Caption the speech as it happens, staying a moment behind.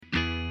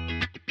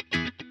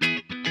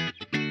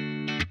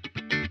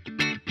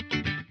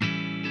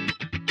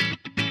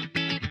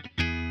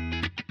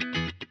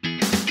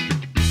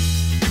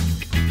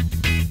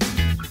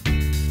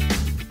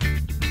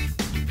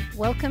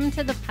Welcome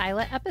to the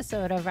pilot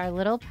episode of our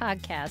little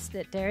podcast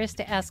that dares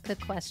to ask the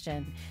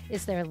question,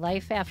 is there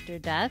life after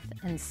death?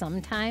 And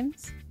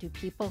sometimes, do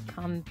people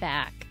come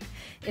back?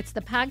 It's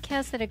the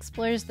podcast that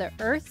explores the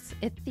Earth's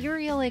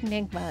ethereal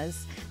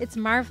enigmas, its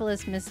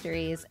marvelous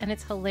mysteries, and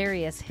its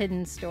hilarious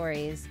hidden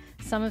stories.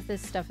 Some of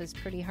this stuff is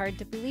pretty hard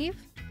to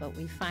believe, but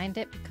we find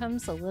it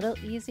becomes a little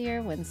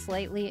easier when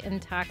slightly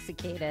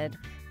intoxicated.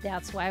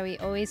 That's why we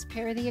always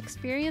pair the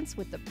experience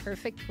with the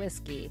perfect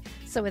whiskey.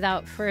 So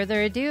without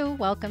further ado,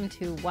 welcome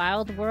to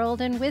Wild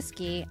World and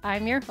Whiskey.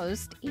 I'm your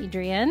host,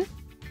 Adrian.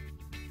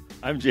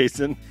 I'm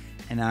Jason.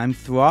 And I'm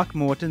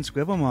Throckmorton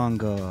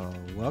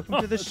Scribblemonger. Welcome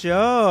to the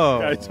show.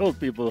 Yeah, I told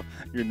people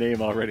your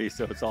name already,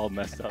 so it's all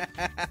messed up.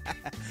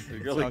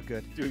 It's all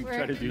good.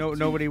 Try to do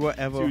nobody will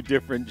ever. two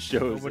different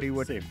shows at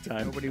the same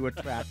time. Nobody would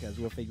track us.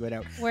 We'll figure it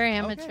out. We're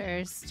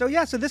amateurs.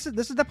 Okay. So this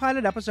is the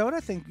pilot episode. I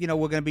think we're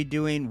going to be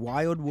doing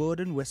Wild World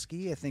and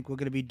Whiskey. I think we're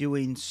going to be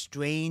doing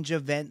strange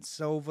events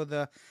over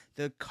the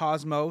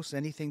cosmos,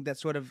 anything that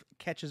sort of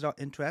catches our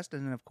interest,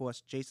 and then of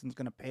course Jason's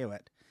going to pair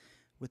it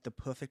with the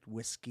perfect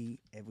whiskey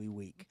every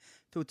week.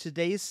 So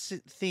today's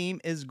theme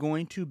is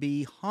going to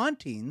be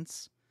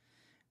hauntings,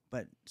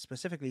 but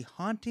specifically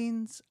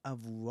hauntings of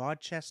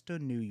Rochester,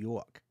 New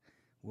York.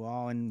 We're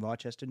all in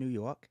Rochester, New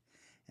York,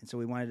 and so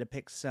we wanted to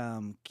pick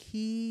some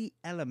key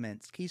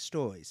elements, key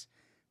stories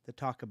to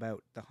talk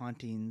about the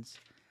hauntings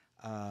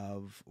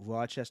of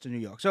Rochester, New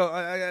York. So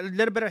a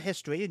little bit of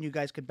history, and you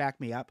guys could back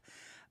me up.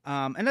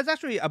 And there's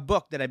actually a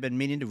book that I've been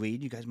meaning to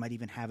read. You guys might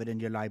even have it in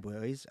your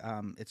libraries.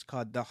 It's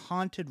called The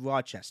Haunted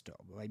Rochester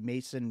by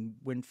Mason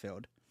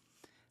Winfield.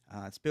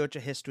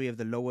 Spiritual History of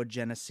the Lower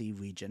Genesee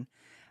Region.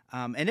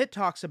 And it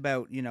talks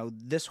about,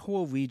 this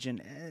whole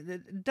region.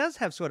 It does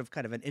have sort of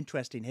kind of an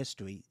interesting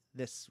history.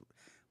 This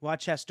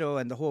Rochester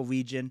and the whole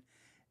region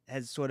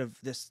has sort of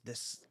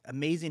this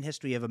amazing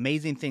history of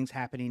amazing things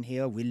happening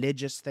here,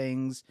 religious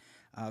things,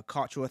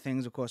 cultural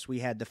things. Of course, we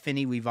had the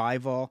Finney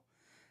Revival.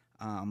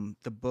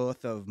 The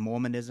birth of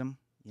Mormonism,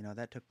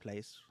 that took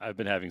place. I've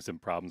been having some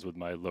problems with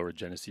my lower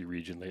Genesee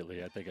region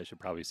lately. I think I should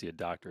probably see a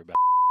doctor about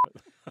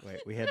Wait,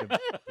 we had to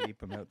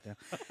beep him out there.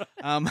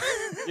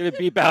 Did it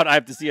beep out? I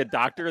have to see a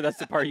doctor? That's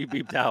the part you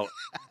beeped out.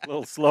 A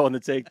little slow on the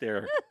take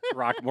there,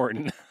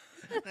 Throckmorton.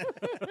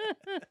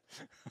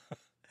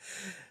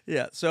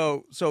 Yeah,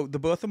 so the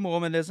birth of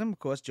Mormonism, of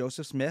course,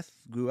 Joseph Smith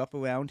grew up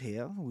around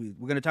here. We're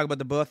going to talk about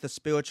the birth of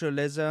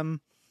spiritualism,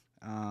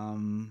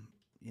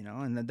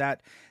 and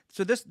that.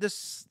 So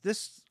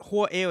this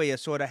whole area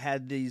sort of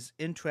had these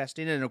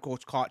interesting, and of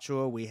course,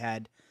 cultural. We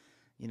had,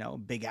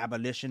 big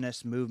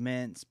abolitionist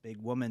movements, big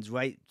women's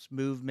rights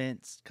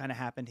movements kind of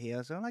happened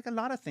here. So like a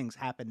lot of things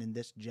happened in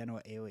this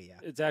general area.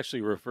 It's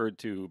actually referred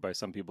to by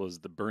some people as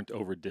the burnt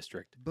over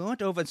district.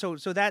 Burnt over.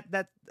 So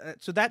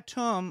that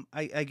term,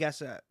 I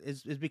guess,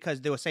 is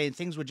because they were saying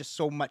things were just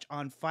so much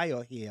on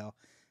fire here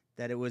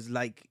that it was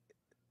like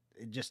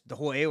just the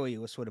whole area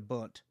was sort of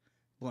burnt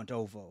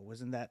over.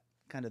 Wasn't that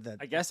kind of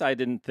I guess I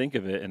didn't think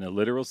of it in a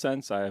literal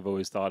sense. I've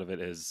always thought of it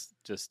as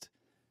just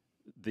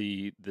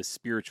the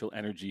spiritual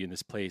energy in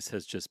this place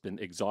has just been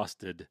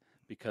exhausted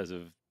because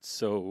of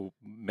so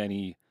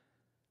many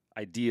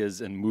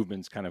ideas and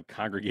movements kind of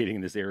congregating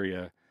in this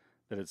area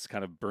that it's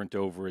kind of burnt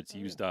over. It's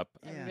used up.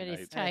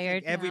 Everybody's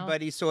tired now.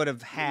 Everybody sort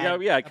of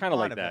had. Yeah, kind of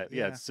like that.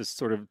 Yeah, it's just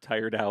sort of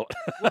tired out.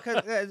 Well,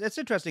 it's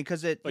interesting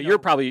because it. But your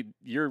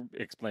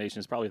explanation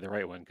is probably the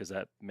right one because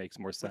that makes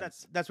more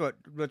sense. Well,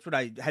 that's what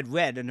I had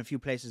read in a few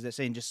places. They're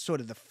saying just sort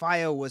of the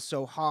fire was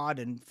so hard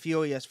and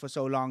furious for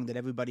so long that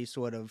everybody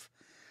sort of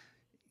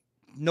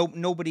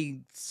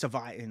nobody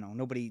survived.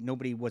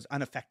 Nobody was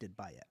unaffected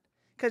by it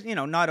because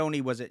not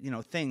only was it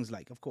things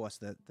like, of course,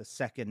 the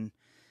second.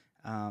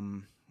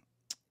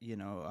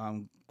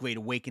 Great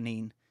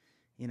Awakening,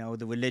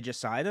 the religious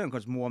side, and of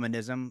course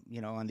Mormonism,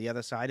 on the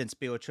other side, and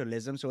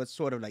spiritualism. So it's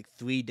sort of like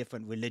three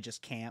different religious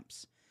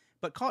camps,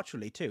 but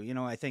culturally too.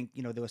 I think,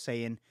 they were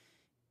saying,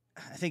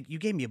 I think you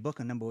gave me a book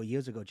a number of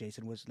years ago,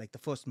 Jason, was like the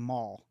first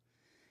mall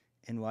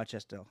in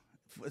Rochester.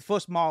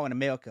 First mall in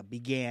America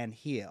began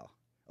here.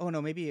 Oh no,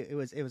 maybe it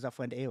was our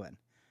friend Aaron.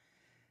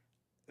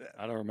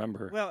 I don't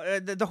remember. Well,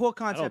 the whole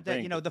concept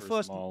that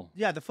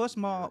the first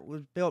mall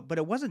was built, but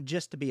it wasn't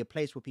just to be a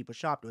place where people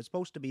shopped. It was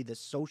supposed to be this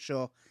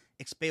social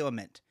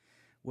experiment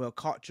where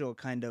culture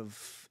kind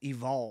of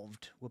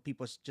evolved, where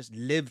people just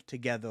lived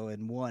together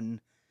in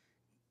one,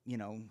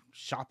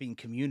 shopping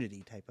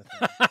community type of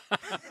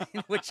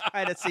thing, which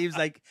kind of seems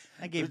like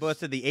I gave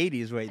birth to the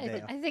 '80s right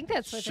there. I think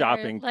that's what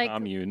shopping they're,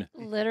 commune,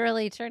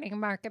 literally turning a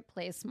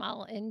marketplace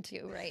mall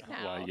into right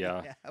now. Well,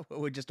 yeah,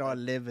 we just all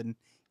live and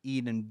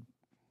eat and.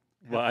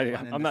 Well,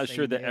 I'm not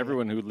sure that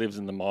everyone who lives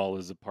in the mall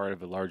is a part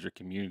of a larger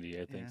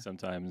community. I think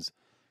sometimes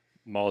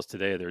malls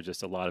today, there are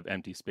just a lot of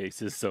empty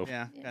spaces. So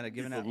kind of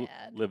given out.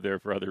 Live there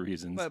for other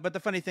reasons. But the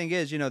funny thing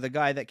is, the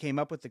guy that came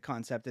up with the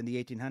concept in the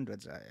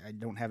 1800s, I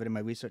don't have it in my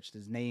research,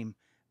 his name,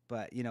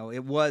 but,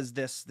 it was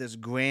this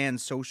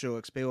grand social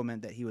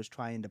experiment that he was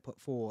trying to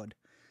put forward.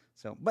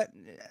 So, but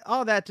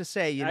all that to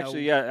say,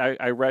 Actually,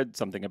 I read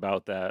something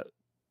about that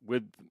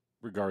with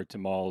regard to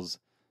malls.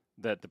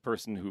 that the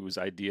person whose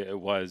idea it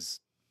was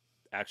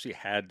actually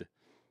had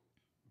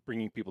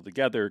bringing people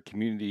together,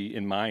 community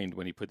in mind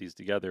when he put these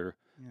together.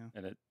 Yeah.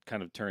 And it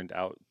kind of turned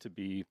out to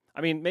be,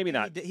 I mean, maybe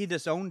not. He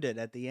disowned it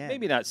at the end.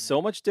 Maybe not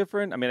so much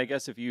different. I mean, I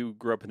guess if you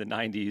grew up in the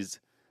 90s,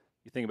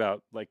 you think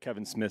about like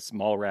Kevin Smith's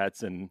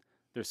Mallrats, and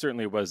there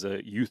certainly was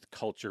a youth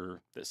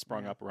culture that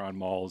sprung up around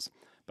malls,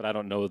 but I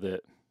don't know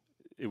that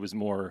it was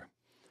more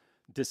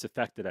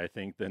disaffected, I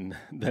think, than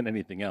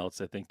anything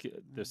else. I think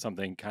there's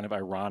something kind of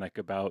ironic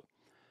about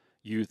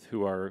youth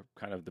who are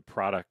kind of the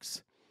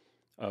products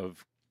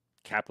of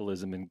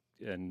capitalism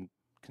and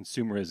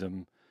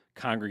consumerism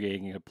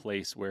congregating in a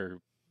place where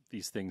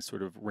these things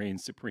sort of reign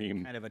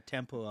supreme, kind of a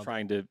temple of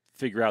trying to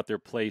figure out their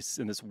place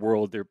in this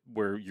world there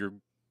where you're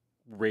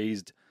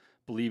raised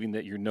believing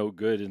that you're no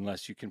good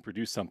unless you can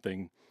produce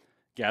something,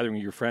 gathering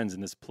your friends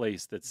in this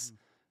place that's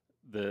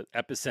the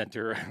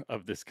epicenter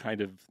of this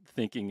kind of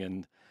thinking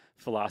and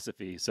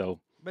philosophy. So,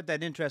 but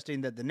that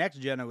interesting that the next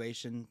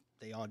generation,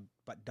 they all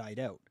but died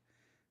out.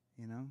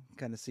 You know,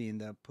 kind of seeing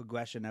the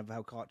progression of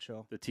how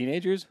culture. the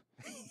teenagers,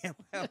 Yeah,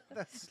 well,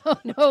 that's Oh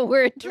no,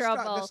 we're in they're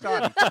trouble.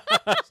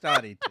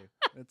 starting to.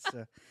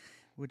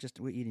 It's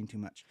we're eating too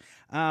much.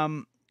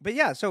 But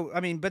yeah, so I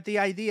mean, but the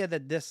idea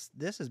that this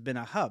has been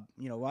a hub.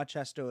 You know,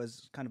 Rochester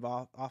is kind of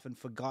often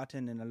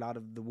forgotten in a lot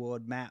of the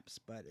world maps,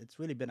 but it's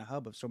really been a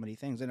hub of so many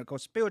things. And of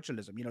course,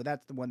 spiritualism. You know,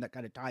 that's the one that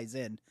kind of ties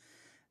in,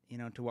 you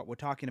know, to what we're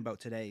talking about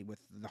today with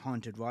the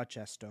haunted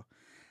Rochester.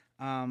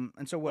 And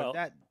so what Well,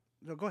 that.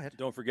 So go ahead.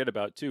 don't forget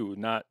about too,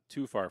 not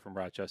too far from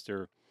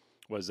Rochester,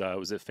 was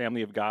it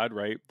Family of God,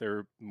 right?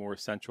 They're more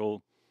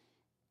central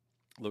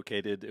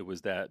located. It was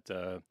that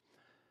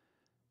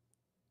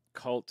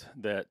cult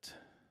that,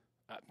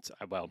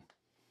 well,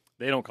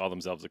 they don't call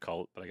themselves a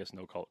cult, but I guess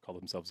no cult call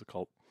themselves a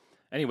cult.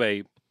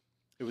 Anyway,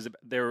 it was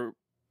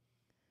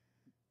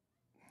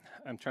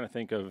I'm trying to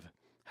think of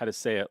how to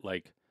say it,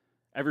 like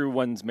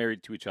everyone's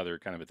married to each other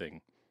kind of a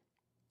thing.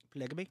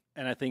 Polygamy.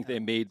 And I think they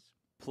made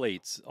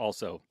plates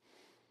also.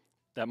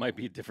 That might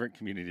be a different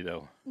community,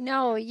 though.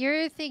 No,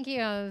 you're thinking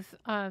of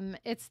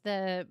it's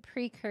the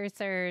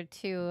precursor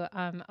to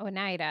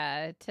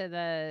Oneida, to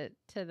the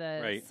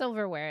Right.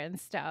 silverware and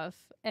stuff,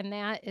 and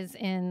that is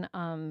in.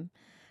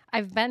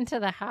 I've been to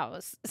the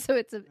house, so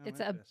it's a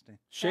Interesting.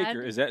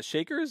 Shaker, is that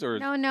Shakers or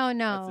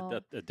no.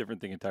 that's a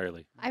different thing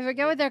entirely? I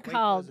forget what they're Quakers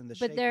called, and the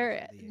but they're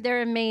Shakers of the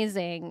they're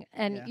amazing,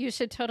 and Yeah. you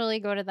should totally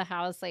go to the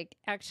house. Like,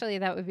 actually,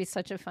 that would be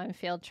such a fun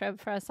field trip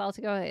for us all to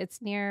go. It's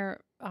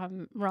near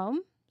Rome,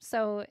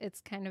 so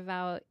it's kind of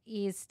out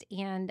east,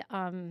 and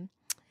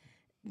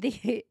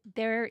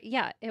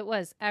it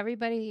was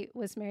everybody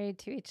was married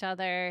to each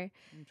other,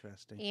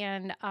 Interesting.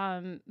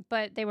 and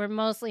but they were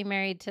mostly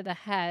married to the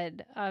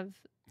head of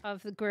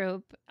the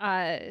group.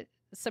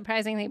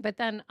 Surprisingly, but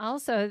then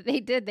also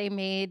they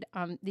made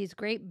these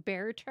great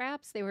bear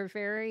traps. They were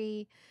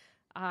very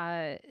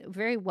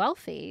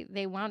wealthy.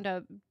 They wound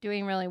up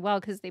doing really well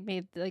because they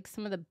made like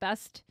some of the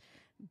best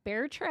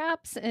bear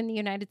traps in the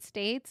United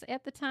States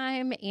at the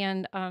time,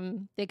 and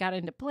they got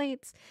into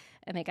plates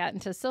and they got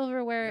into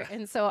silverware,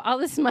 and so all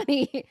this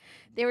money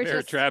they were Bear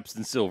just traps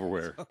and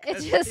silverware.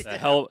 it's just A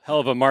hell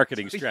of a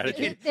marketing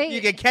strategy.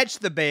 You can catch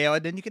the bear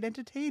and then you can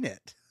entertain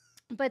it.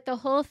 But the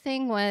whole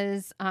thing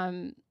was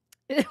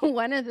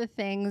one of the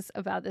things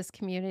about this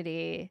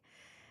community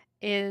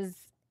is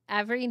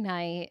every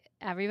night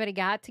everybody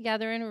got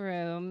together in a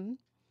room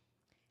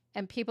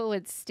and people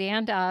would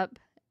stand up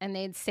and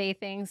they'd say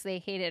things they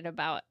hated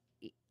about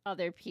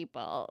other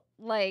people.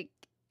 Like,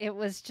 it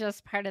was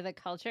just part of the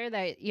culture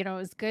that, you know, it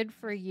was good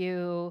for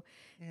you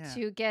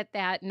to get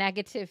that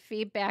negative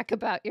feedback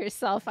about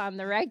yourself on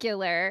the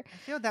regular. I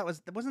feel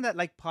wasn't that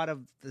like part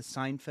of the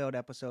Seinfeld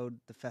episode,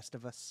 The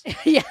Festivus?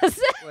 Yes.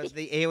 Was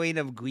the airing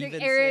of grievances?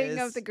 The airing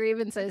of the I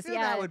grievances, feel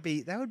yeah. that would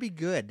be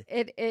good.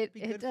 It be good for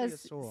your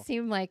does soul.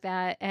 seem like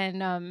that.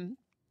 And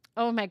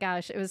oh my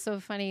gosh, it was so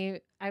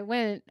funny. I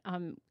went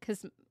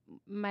because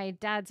my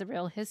dad's a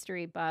real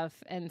history buff,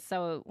 and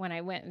so when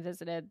I went and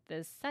visited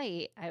this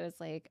site, I was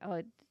like,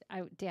 "Oh,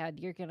 Dad,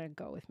 you're gonna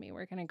go with me.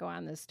 We're gonna go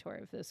on this tour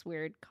of this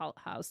weird cult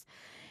house."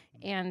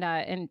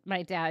 And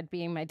my dad,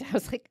 being my dad,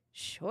 was like,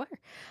 "Sure,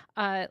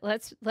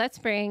 let's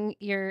bring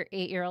your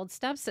 8-year-old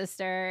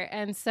stepsister."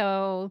 And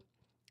so,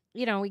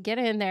 you know, we get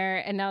in there,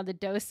 and now the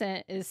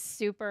docent is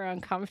super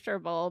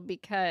uncomfortable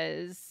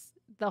because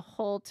the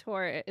whole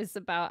tour is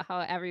about how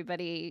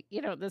everybody,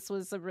 you know, this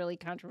was a really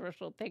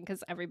controversial thing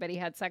because everybody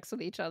had sex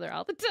with each other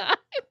all the time.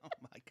 Oh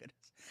my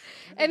goodness!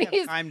 And Have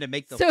he's time to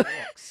make the so-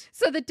 forks.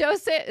 So the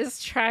docent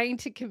is trying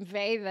to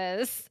convey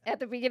this at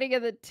the beginning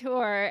of the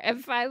tour.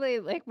 And finally,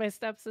 like, my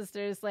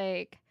stepsister is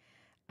like,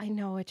 I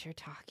know what you're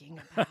talking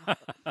about.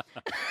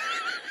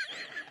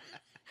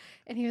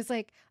 And he was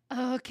like,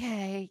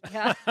 okay,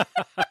 yeah. My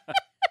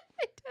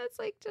dad's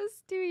like,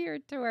 just do your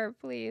tour,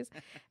 please.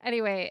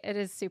 Anyway, it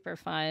is super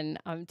fun.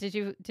 Did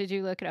you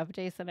look it up,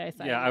 Jason? I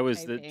saw. Yeah, you I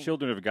was the typing.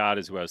 Children of God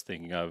is who I was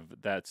thinking of.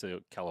 That's a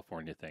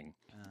California thing,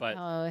 but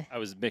Oh, I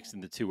was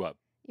mixing the two up.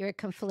 you're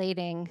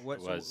conflating. What?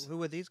 It was. Who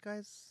were these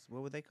guys?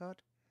 What were they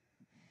called?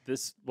 The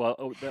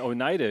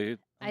Oneida,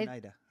 I-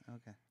 Oneida.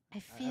 Okay. I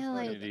feel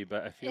like Community,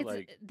 but I feel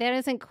like that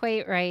isn't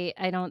quite right.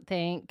 I don't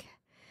think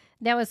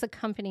that was the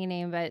company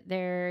name, but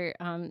they're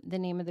the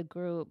name of the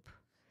group.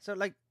 So,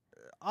 like,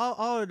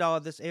 all in all,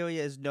 this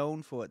area is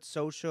known for its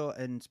social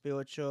and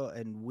spiritual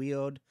and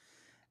weird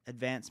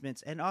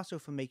advancements, and also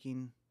for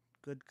making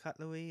good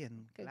cutlery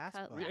and Good glass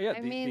cutlery. bottles. yeah,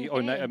 I the mean,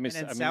 Oneida, hey. I mean, And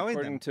then I mean, selling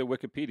according them. to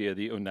Wikipedia,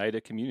 the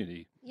Oneida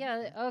community.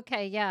 Yeah.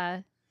 Okay.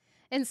 Yeah.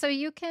 And so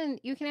you can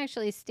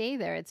actually stay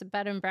there. It's a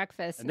bed and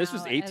breakfast. And this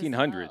was now the as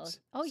 1800s.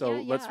 well. Oh so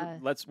yeah.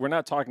 let's we're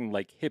not talking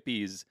like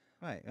hippies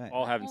Right.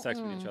 all having sex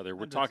with each Mm-mm. other.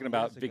 We're Hundreds talking of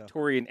about years ago.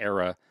 Victorian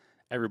era.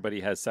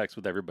 Everybody has sex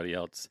with everybody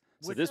else.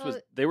 So Which- this was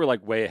So- they were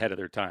like way ahead of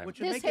their time. Which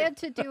would This make it- had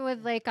to do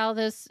with like all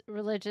this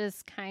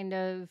religious kind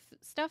of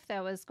stuff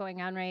that was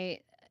going on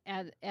right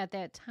at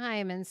that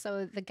time. And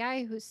so the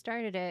guy who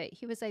started it,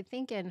 he was, I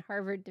think, in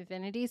Harvard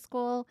Divinity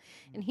School,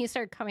 and he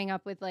started coming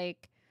up with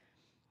like,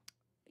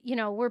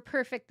 we're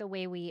perfect the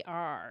way we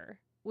are,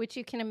 which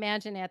you can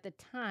imagine at the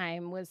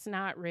time was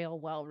not real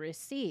well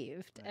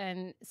received. Right.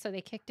 And so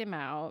they kicked him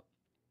out.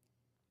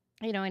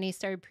 And he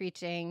started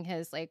preaching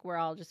his like, we're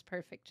all just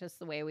perfect just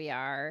the way we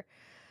are,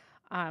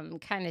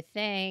 kind of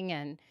thing.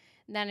 And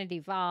then it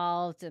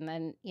evolved, and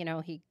then,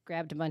 he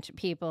grabbed a bunch of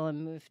people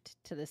and moved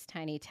to this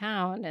tiny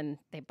town, and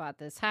they bought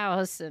this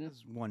house, and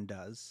As one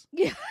does.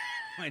 Yeah.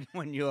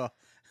 when you're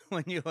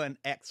an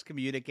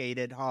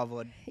excommunicated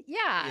Harvard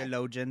yeah,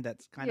 theologian,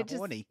 that's kind of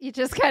horny you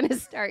just kind of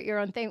start your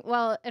own thing.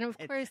 Well, and of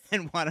course,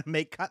 and want to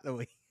make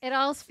cutlery. it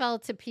all fell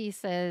to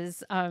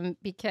pieces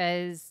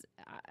because,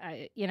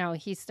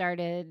 he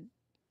started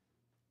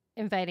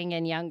inviting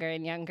in younger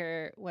and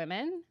younger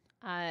women.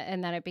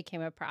 And then it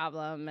became a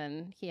problem,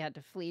 and he had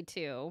to flee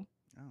to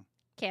Oh.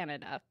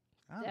 Canada.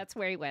 Oh, That's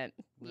where he went.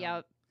 Well.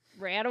 Yep.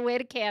 Ran away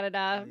to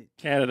Canada.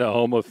 Canada,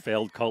 home of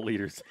failed cult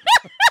leaders.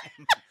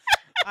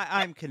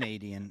 I'm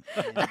Canadian.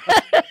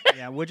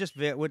 Yeah, we're just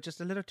a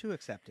little too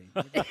accepting.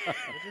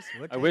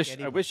 I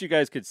wish you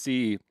guys could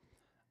see.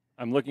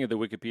 I'm looking at the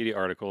Wikipedia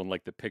article and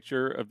like the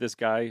picture of this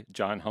guy,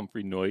 John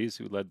Humphrey Noyes,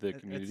 who led the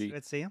community.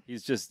 Let's see him.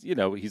 He's just,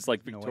 he's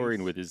like Victorian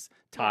Noyes. with his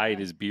tie and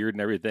Yeah. his beard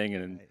and everything,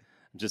 and Right.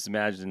 just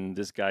imagine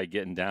this guy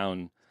getting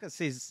down Because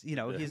he's he's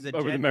a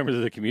over the members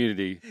of the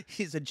community.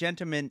 he's a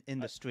gentleman in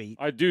the street.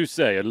 I do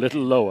say a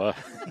little lower.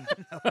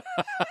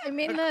 I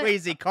mean, A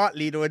crazy cart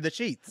leader in the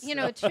sheets.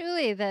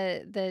 truly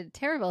the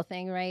terrible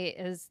thing, right,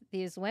 is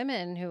these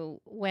women who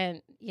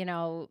went,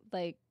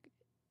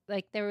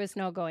 like there was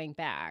no going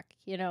back,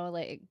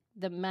 like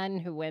the men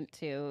who went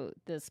to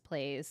this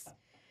place,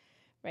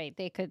 right,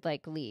 they could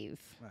like leave.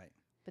 Right.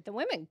 But the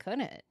women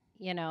couldn't,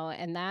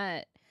 and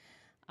that,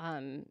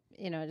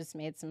 just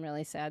made some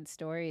really sad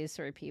stories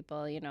for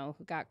people,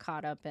 who got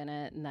caught up in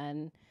it. And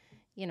then,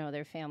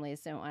 their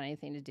families didn't want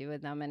anything to do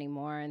with them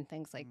anymore and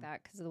things like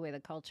that because of the way the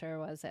culture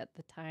was at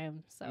the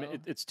time. So I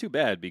mean, it's too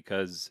bad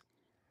because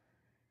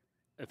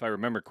if I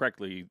remember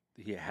correctly,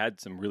 he had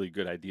some really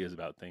good ideas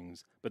about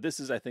things. But this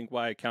is, I think,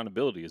 why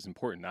accountability is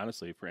important,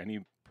 honestly, for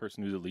any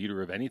person who's a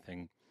leader of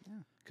anything.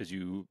 Because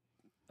you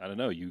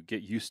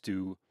get used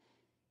to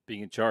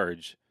being in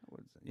charge.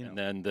 And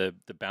then the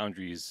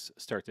boundaries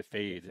start to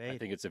fade. I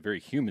think it's a very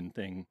human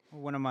thing.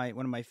 One of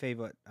my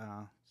favorite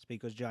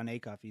speakers, John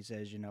Acuff, he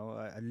says,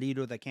 a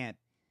leader that can't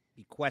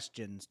be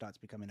questioned starts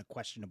becoming a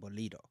questionable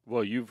leader.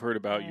 Well, you've heard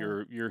about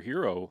Yeah. your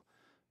hero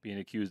being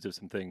accused of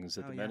some things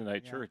at the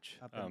Mennonite church,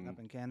 up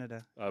in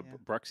Canada.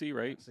 Bruxy,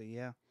 right? So,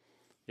 yeah.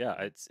 Yeah,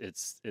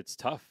 it's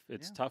tough.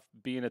 It's tough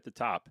being at the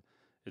top.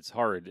 It's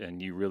hard,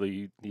 and you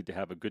really need to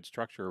have a good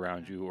structure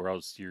around you, or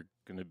else you're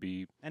going to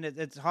be. And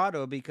it's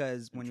harder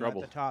because when you're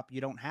trouble. at the top,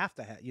 you don't have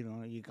to have,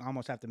 you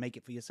almost have to make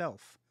it for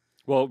yourself.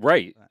 Well,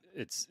 right.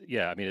 It's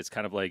I mean, it's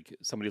kind of like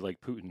somebody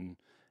like Putin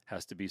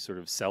has to be sort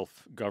of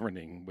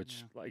self-governing,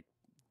 which like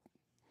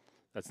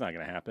that's not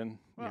going to happen.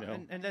 Well, you know,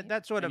 and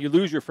that sort of you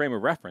lose your frame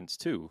of reference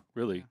too.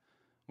 Really,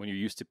 when you're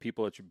used to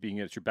people being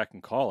at your beck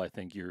and call, I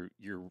think your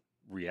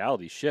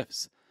reality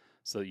shifts,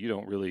 so that you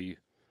don't really.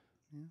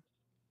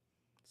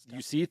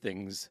 You see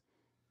things,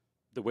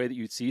 the way that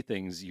you see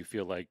things, you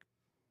feel like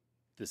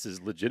this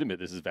is legitimate,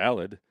 this is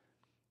valid,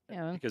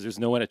 because there's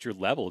no one at your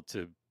level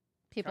to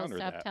people counter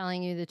stop that.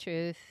 telling you the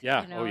truth.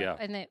 Yeah, oh, yeah.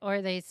 And they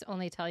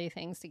only tell you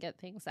things to get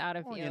things out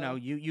of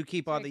you. You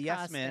keep all very the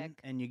yes men caustic.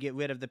 and you get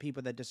rid of the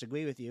people that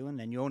disagree with you, and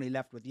then you're only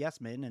left with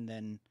yes men, and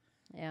then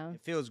Yeah.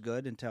 it feels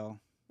good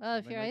until. Well,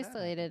 if something you're like that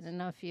isolated happens.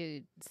 enough,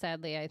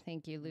 sadly, I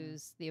think you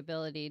lose the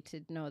ability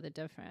to know the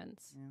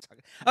difference.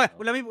 All right,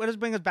 well, let's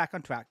bring us back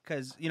on track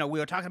because we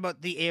were talking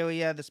about the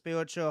area, the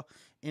spiritual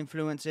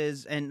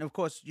influences, and of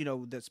course,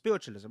 the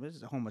spiritualism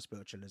is homo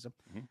spiritualism.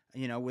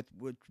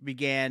 Which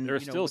began. There are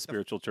still with the-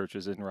 spiritual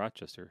churches in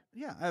Rochester.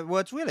 well,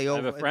 it's really I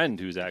over. have a friend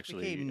who's it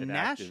actually became an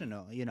active-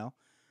 national.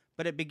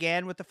 But it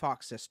began with the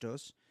Fox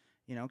sisters.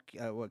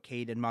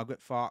 Kate and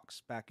Margaret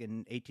Fox back in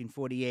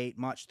 1848,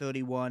 March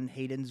 31,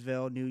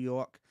 Haydensville, New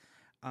York.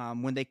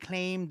 When they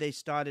claimed they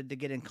started to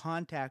get in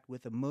contact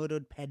with a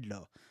murdered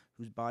peddler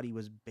whose body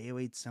was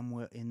buried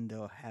somewhere in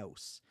their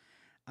house.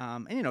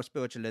 And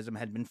spiritualism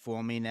had been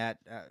forming at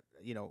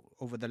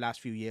over the last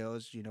few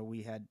years.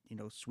 We had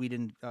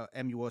Sweden,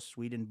 MUO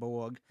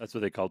Swedenborg. That's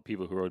what they called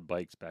people who rode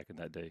bikes back in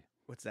that day.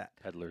 What's that?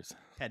 Peddlers.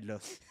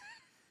 Peddlers.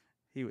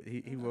 He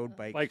rode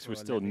bikes. Bikes were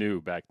still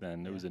new back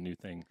then. It was a new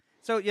thing.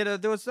 So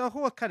there was a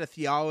whole kind of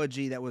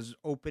theology that was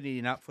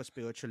opening up for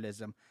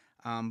spiritualism.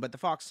 But the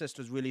Fox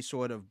sisters really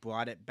sort of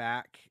brought it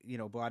back,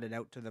 brought it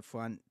out to the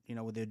front,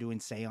 where they're doing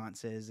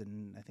seances,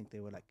 and I think they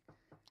were like,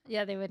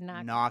 yeah, they would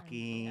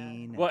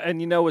knocking. Yeah. Well,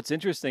 and what's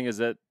interesting is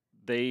that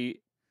they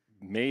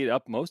made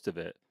up most of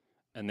it,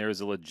 and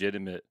there's a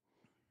legitimate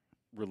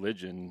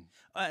religion.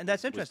 And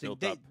that's interesting.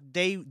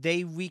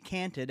 They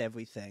recanted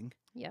everything.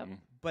 Yep.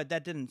 But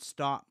that didn't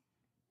stop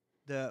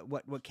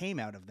what came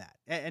out of that.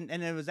 And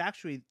it was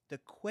actually the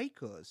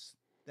Quakers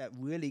that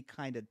really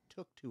kind of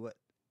took to it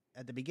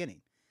at the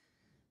beginning.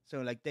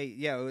 So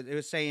it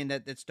was saying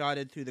that it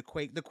started through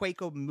the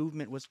Quaker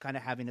movement was kind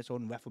of having its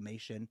own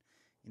reformation.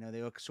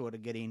 They were sort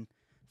of getting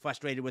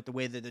frustrated with the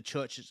way that the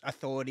church's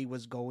authority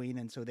was going,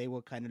 and so they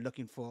were kind of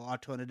looking for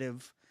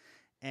alternative.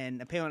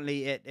 And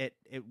apparently it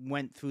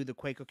went through the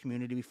Quaker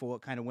community before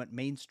it kind of went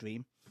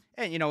mainstream.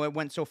 And, it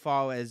went so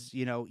far as,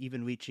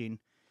 even reaching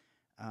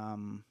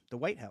the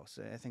White House.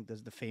 I think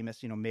there's the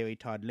famous, Mary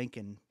Todd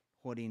Lincoln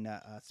holding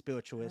a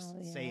spiritualist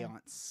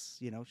seance.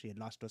 She had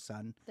lost her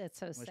son. That's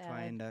so was sad.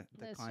 Trying to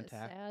That's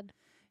contact.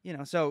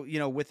 Just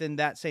sad. Within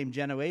that same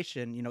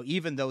generation,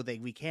 even though they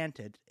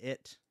recanted,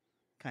 it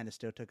kind of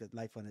still took a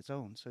life on its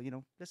own. So,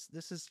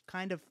 this is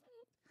kind of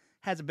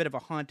has a bit of a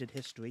haunted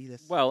history.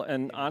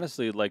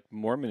 Honestly, like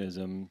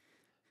Mormonism,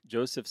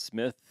 Joseph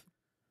Smith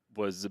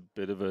was a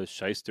bit of a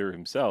shyster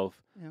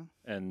himself. Yeah.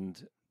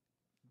 And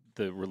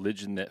the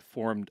religion that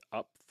formed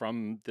up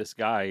from this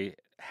guy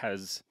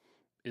is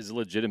a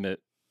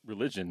legitimate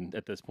religion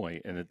at this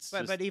point, and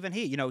but even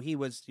he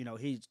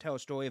tells a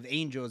story of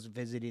angels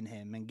visiting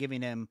him and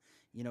giving him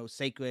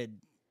sacred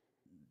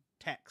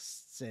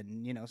texts,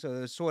 and so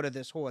there's sort of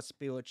this whole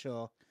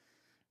spiritual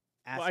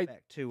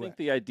aspect to it. I think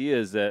the idea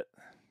is that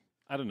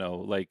I don't know,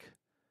 like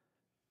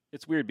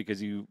it's weird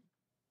because it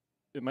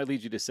might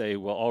lead you to say,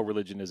 well, all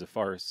religion is a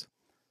farce,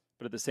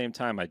 but at the same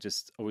time, I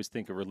just always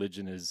think of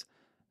religion as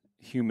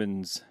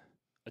humans'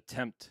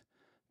 attempt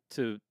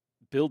to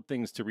build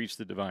things to reach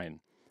the divine.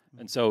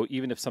 And so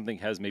even if something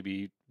has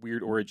maybe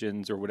weird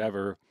origins or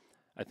whatever,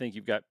 I think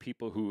you've got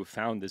people who have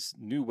found this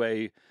new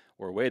way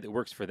or a way that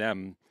works for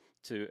them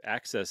to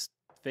access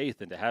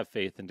faith and to have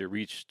faith and to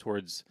reach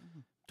towards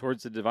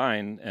the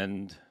divine.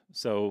 And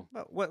so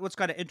what's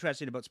kind of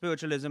interesting about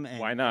spiritualism and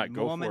why not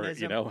go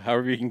Mormonism, for it,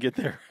 however you can get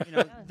there.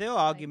 Their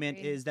argument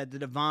is that the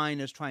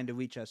divine is trying to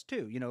reach us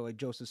too. Like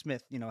Joseph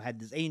Smith, had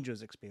this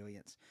angels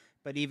experience.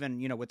 But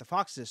even, with the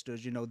Fox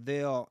sisters,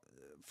 their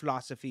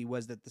philosophy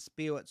was that the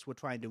spirits were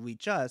trying to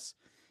reach us,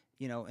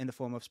 in the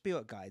form of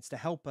spirit guides to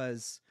help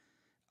us.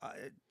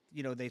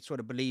 They sort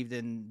of believed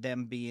in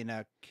them being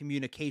a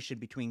communication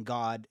between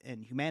God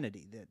and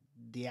humanity, that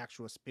the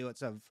actual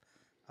spirits of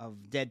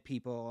dead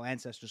people or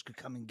ancestors could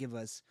come and give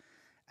us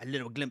a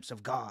little glimpse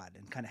of God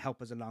and kind of help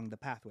us along the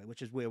pathway,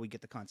 which is where we get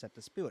the concept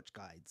of spirit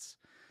guides.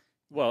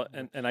 Well,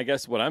 and I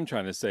guess what I'm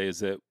trying to say is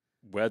that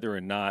whether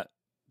or not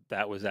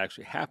that was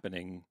actually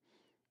happening,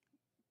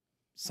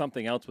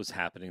 something else was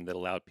happening that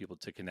allowed people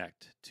to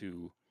connect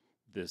to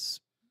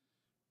this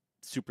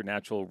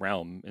supernatural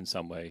realm in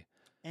some way.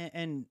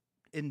 And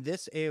in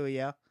this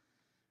area,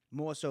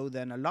 more so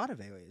than a lot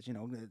of areas,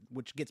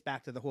 which gets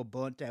back to the whole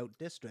burnt out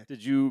district.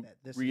 Did you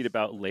read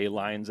about ley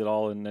lines at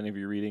all in any of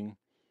your reading?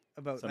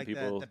 About some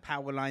the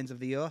power lines of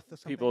the earth or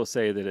something? People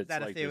say that it's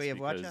that like a theory this of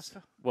because,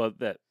 Rochester? Well,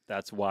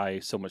 that's why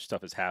so much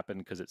stuff has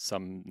happened, because it's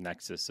some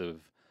nexus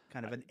of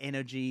kind of an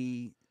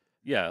energy.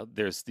 Yeah,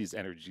 there's these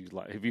energy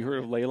lines. Have you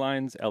heard of ley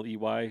lines?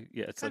 L-E-Y?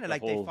 Yeah, it's kind of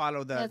like they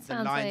follow the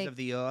sounds lines of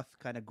the earth,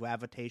 kind of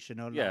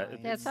gravitational lines.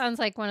 That sounds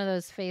like one of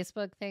those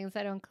Facebook things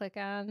I don't click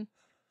on.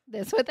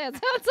 That's what that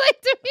sounds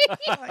like to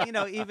me.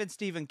 Well, even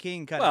Stephen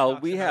King kind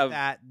of talks about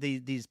that,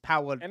 these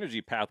power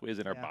energy pathways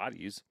in our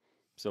bodies.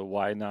 So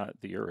why not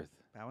the earth?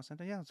 Power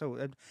center, yeah.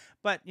 So,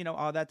 but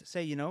all that to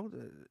say,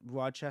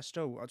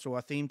 Rochester. So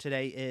our theme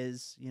today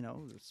is,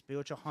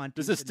 spiritual haunting.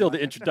 This is still the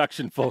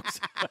introduction, folks.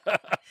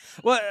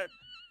 Well,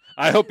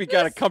 I hope you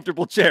got a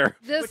comfortable chair.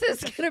 This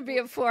is going to be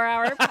a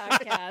 4-hour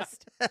podcast.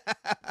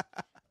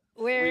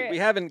 We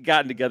haven't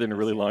gotten together in a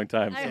really long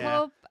time.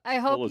 So I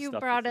hope you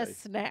brought a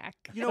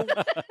snack.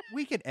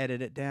 We could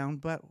edit it down,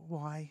 but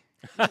why?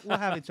 We're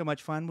having so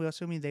much fun. We're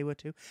assuming they were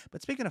too.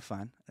 But speaking of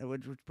fun,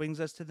 which brings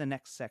us to the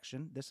next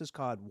section. This is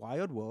called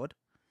Wild Wood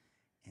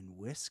and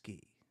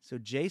Whiskey. So,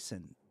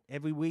 Jason,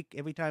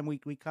 every time we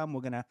come,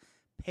 we're going to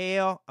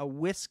pair a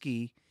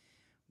whiskey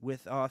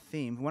with our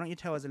theme. Why don't you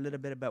tell us a little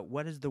bit about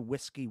what is the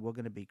whiskey we're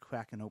going to be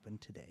cracking open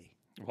today?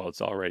 Well,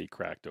 it's already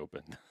cracked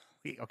open.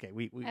 We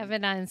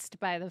Evidenced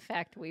by the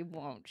fact we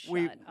won't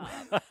shut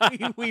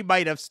up. we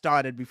might have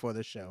started before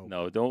the show.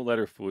 No, don't let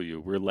her fool you.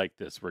 We're like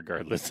this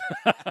regardless.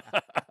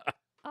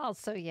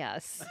 Also,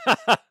 yes.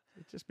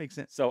 It just makes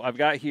sense. So I've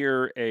got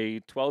here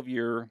a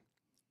 12-year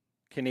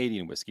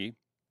Canadian whiskey.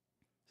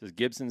 This is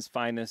Gibson's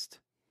Finest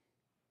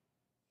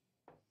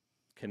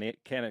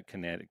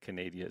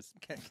Canadia's.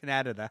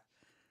 Canada.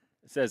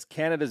 It says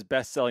Canada's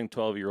best-selling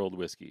 12-year-old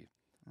whiskey.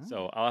 Oh.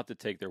 So I'll have to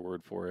take their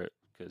word for it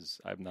because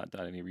I've not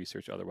done any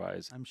research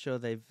otherwise. I'm sure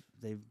they've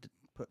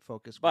put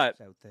focus But-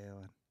 groups out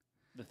there.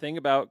 The thing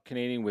about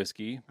Canadian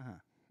whiskey Uh-huh.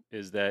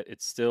 is that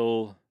it's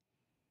still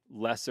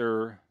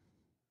lesser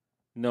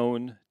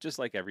known, just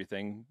like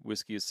everything.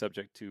 Whiskey is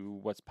subject to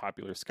what's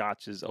popular.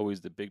 Scotch is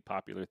always the big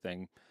popular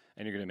thing,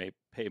 and you're going to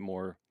pay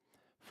more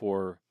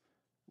for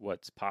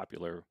what's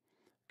popular.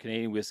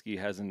 Canadian whiskey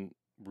hasn't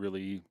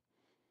really.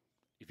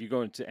 If you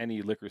go into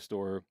any liquor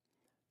store,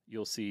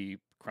 you'll see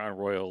Crown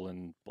Royal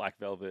and Black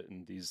Velvet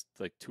and these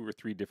like 2 or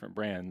 3 different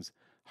brands.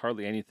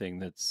 Hardly anything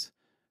that's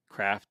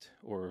craft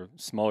or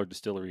smaller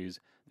distilleries.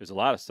 There's a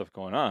lot of stuff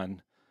going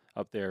on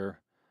up there.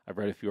 I've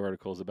read a few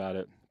articles about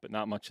it, but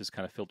not much is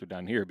kind of filtered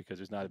down here because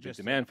there's not a big Just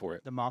demand for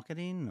it. The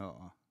marketing,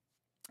 or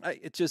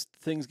It just,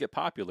 things get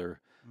popular.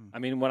 Mm. I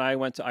mean, when I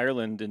went to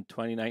Ireland in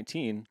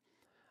 2019,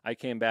 I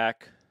came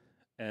back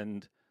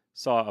and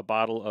saw a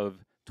bottle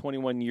of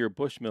 21-year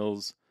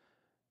Bushmills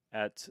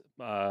at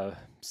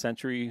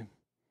Century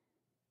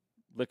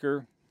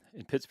Liquor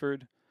in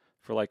Pittsburgh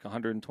for like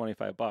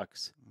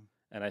 $125.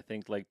 And I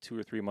think like 2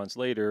 or 3 months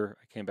later,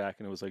 I came back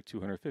and it was like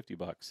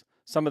 $250.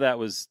 Some of that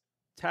was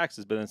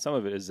taxes, but then some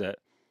of it is that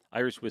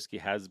Irish whiskey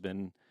has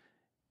been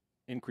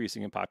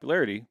increasing in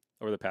popularity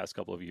over the past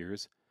couple of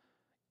years.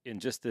 In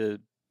just the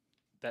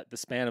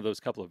span of those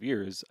couple of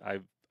years,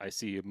 I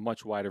see a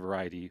much wider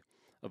variety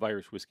of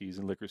Irish whiskeys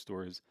in liquor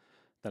stores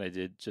than I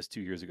did just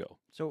 2 years ago.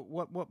 so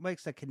what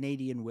makes a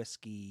Canadian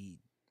whiskey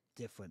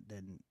different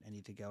than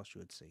anything else you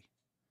would see?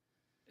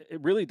 It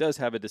really does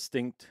have a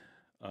distinct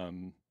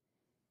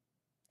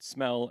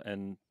smell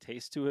and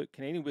taste to it.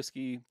 Canadian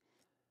whiskey,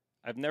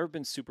 I've never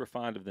been super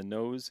fond of the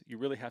nose. You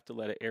really have to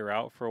let it air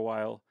out for a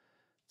while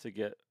to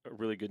get a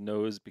really good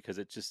nose because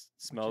it just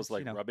smells is,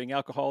 like rubbing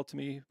alcohol to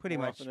me. Pretty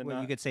more much often than what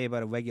not. you could say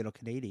about a regular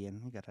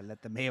Canadian. You got to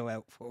let the mayo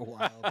out for a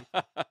while.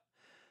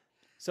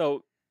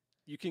 So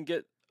you can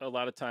get a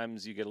lot of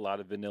times you get a lot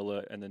of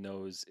vanilla in the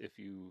nose if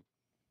you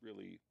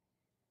really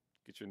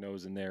get your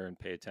nose in there and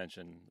pay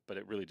attention, but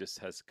it really just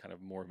has kind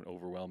of more of an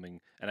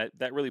overwhelming, and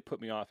that really put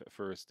me off at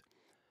first,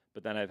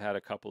 but then I've had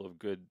a couple of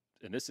good,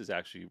 and this is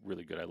actually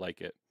really good. I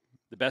like it.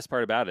 The best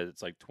part about it,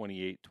 it's like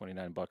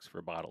 $29 for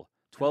a bottle.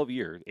 12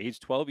 years,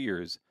 aged 12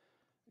 years.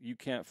 You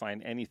can't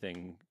find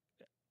anything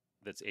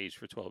that's aged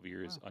for 12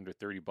 years under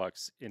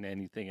 $30 in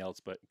anything else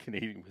but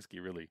Canadian whiskey,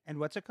 really. And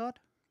what's it called?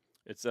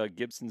 It's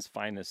Gibson's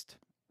Finest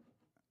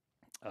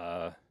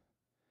rare.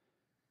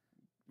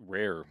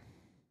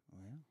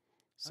 Well,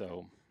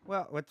 So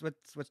well,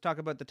 let's talk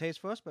about the taste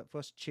first. But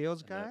first,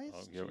 cheers, guys.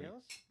 here we-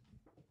 Cheers.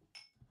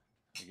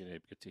 you're going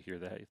to get to hear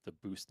that. You have to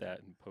boost that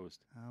in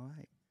post. All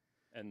right.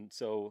 And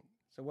so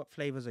So, what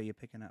flavors are you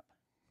picking up?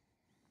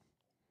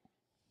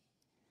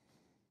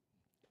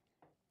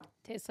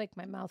 Tastes like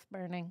my mouth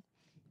burning.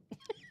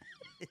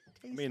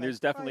 I mean, there's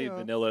definitely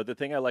vanilla. The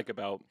thing I like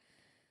about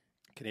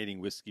Canadian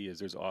whiskey is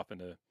there's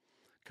often a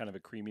kind of a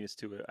creaminess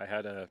to it. I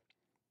had a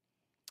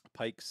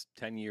Pike's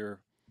 10-year,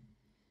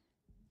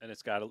 and if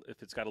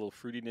it's got a little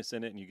fruitiness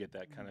in it, and you get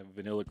that kind of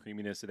vanilla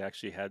creaminess, it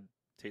actually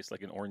tastes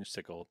like an orange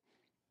sickle.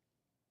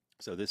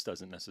 So this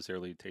doesn't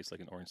necessarily taste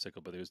like an orange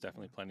sickle, but there's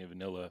definitely plenty of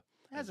vanilla.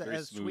 It has very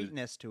a smooth.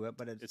 sweetness to it,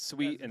 but It's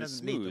sweet and it's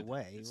doesn't lead the smooth.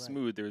 way, It's right.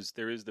 smooth.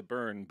 There is the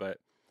burn, but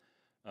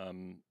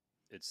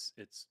it's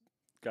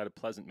got a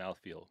pleasant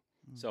mouthfeel.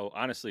 So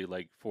honestly,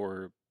 like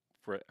for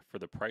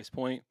the price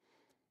point,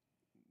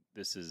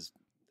 this is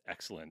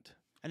excellent.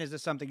 And is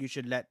this something you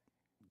should let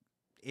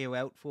air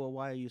out for a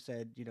while? You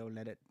said,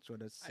 let it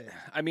sort of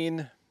I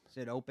mean,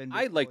 sit open.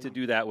 I'd like before to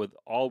you- do that with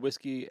all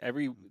whiskey.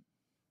 Every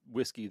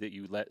whiskey that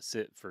you let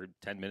sit for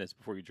 10 minutes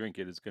before you drink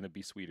it is going to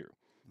be sweeter.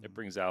 It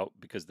brings out,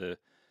 because some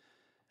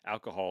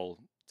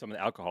of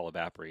the alcohol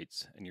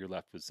evaporates and you're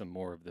left with some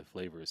more of the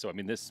flavors. So, I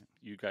mean,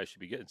 you guys should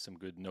be getting some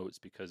good notes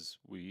because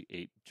we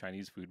ate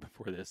Chinese food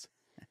before this.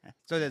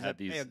 So does had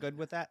it pair these- good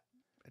with that?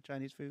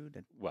 Chinese food?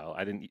 And Well,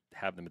 I didn't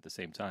have them at the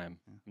same time.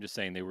 I'm just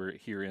saying they were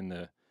here in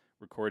the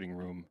recording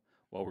room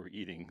while we were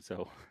eating.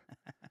 So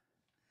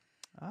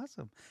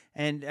awesome.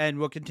 And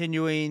we're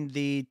continuing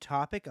the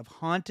topic of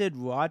haunted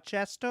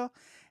Rochester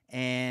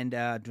and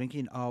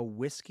drinking our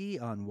whiskey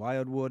on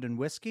Wildwood and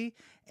Whiskey.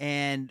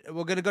 And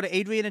we're going to go to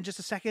Adrian in just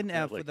a second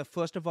for the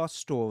first of our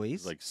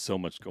stories. there's like so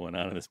much going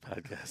on in this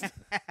podcast.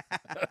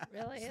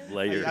 Really is.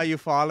 Layers, Are you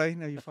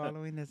following? Are you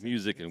following this?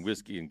 music and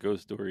whiskey and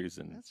ghost stories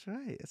and That's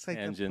right. It's like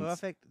the tangents.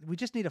 perfect. We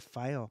just need a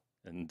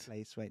and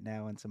fireplace right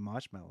now and some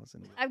marshmallows.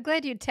 And I'm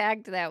glad you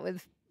tagged that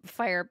with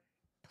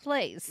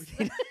fireplace.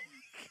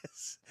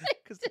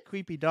 because the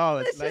creepy doll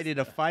is Let's just- lighting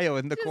a fire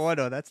in the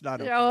corner. That's not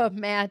Throw a okay.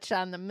 match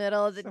on the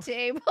middle of the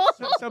table.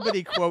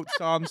 Somebody quote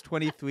Psalms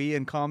 23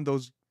 and calm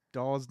those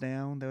dolls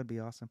down. That would be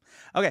awesome.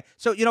 Okay,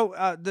 so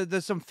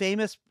there's some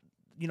famous.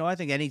 I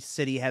think any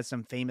city has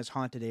some famous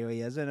haunted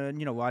areas,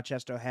 and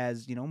Rochester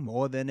has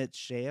more than its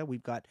share.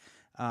 We've got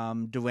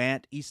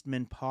Durant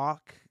Eastman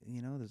Park.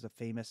 There's a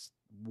famous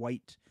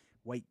white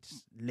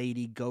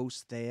lady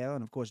ghost there,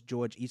 and of course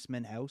George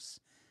Eastman House.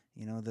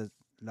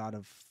 lot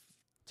of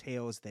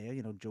tales there.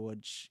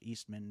 George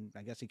Eastman,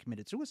 I guess he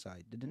committed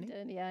suicide, didn't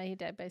he? Yeah, he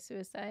died by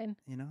suicide.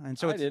 And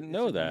so I didn't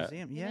know a that.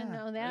 museum. You Yeah. didn't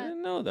know I that?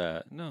 didn't know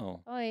that.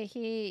 No. Oh,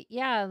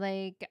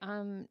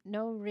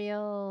 no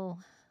real,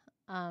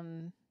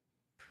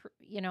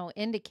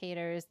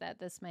 indicators that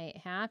this might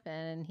happen,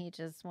 and he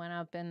just went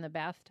up in the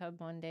bathtub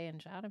one day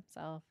and shot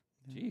himself.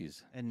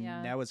 Jeez. And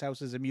Yeah. now his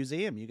house is a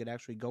museum. You could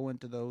actually go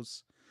into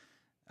those.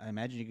 I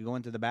imagine you could go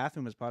into the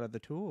bathroom as part of the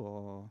tour.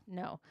 Or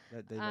No.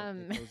 they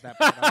close that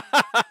part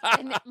off.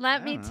 And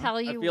let me don't know. tell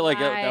I you feel like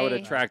why. that would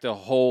attract a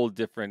whole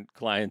different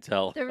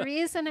clientele. The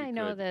reason You I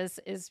know could. this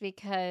is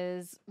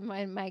because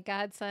my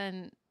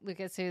godson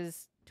Lucas,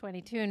 who's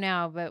 22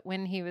 now, but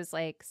when he was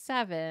like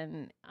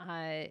 7,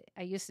 I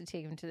used to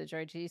take him to the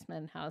George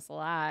Eastman house a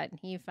lot, and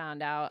he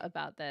found out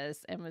about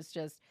this and was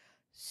just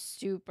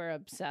super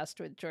obsessed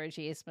with George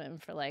Eastman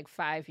for like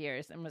 5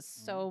 years and was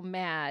so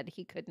mad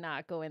he could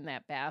not go in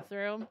that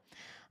bathroom.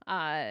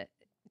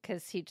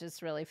 Because he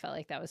just really felt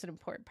like that was an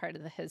important part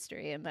of the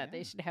history and that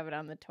they should have it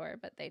on the tour,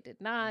 but they did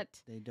not.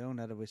 They don't,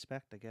 out of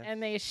respect, I guess.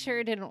 And they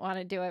sure didn't want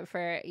to do it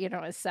for, a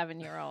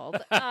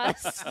 7-year-old.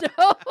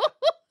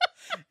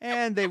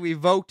 And they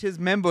revoked his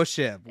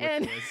membership, which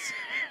And-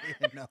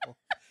 was,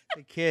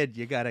 the kid,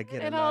 you got to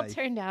get it a all life.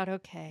 turned out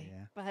okay.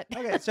 Yeah. But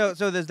Okay, so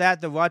there's that,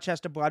 the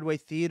Rochester Broadway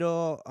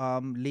Theater,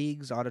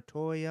 Leagues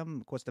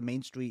Auditorium, of course, the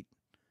Main Street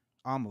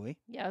Armory,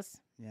 yes.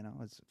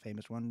 it's a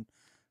famous one.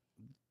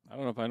 I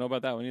don't know if I know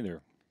about that one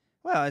either.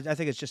 Well, I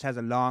think it just has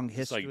a long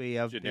It's like history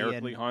of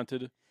generically being,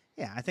 haunted.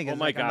 yeah, I think Oh it's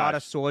my like a lot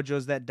of gosh.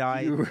 soldiers that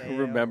died. You there,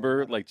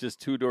 remember, or- like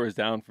just 2 doors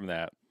down from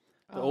that,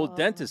 the old Oh,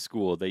 dentist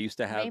school. They used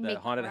to have made me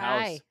that haunted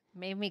cry. house.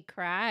 Made me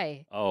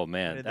cry. Oh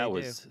man, did that they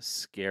was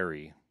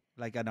scary.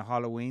 like on a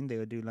Halloween, they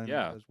would do like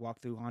Yeah. those walk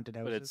through haunted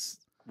houses.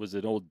 But was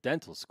an old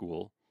dental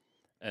school,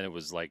 and it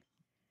was like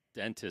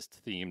dentist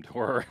themed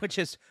horror. which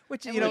And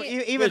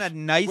even a Which,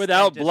 nice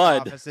without dentist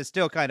blood. office is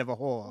still kind of a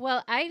horror.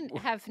 Well, I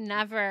have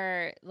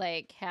never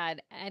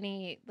had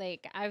any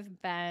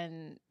I've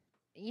been,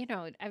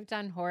 I've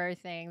done horror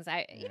things.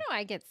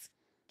 I get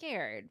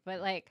scared,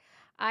 but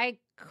I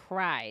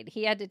cried.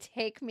 He had to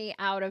take me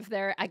out of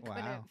there. I Wow.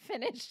 couldn't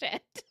finish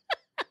it.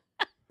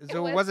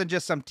 So it wasn't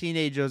just some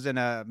teenagers in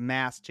a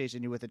mask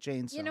chasing you with a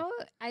chainsaw.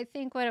 I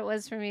think what it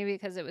was for me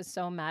because it was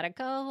so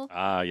medical.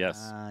 Ah,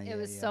 yes. It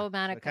was so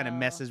medical. it kind of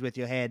messes with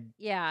your head.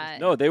 Yeah.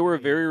 No, they were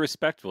very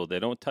respectful. They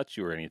don't touch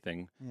you or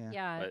anything. Yeah.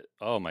 Yeah. But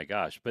oh my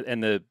gosh!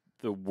 And the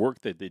work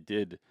that they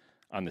did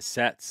on the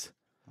sets.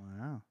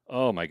 Wow.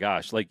 Oh my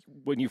gosh! Like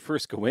when you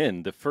first go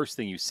in, the first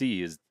thing you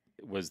see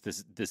was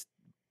this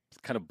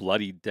kind of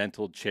bloody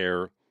dental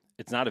chair.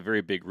 It's not a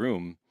very big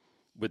room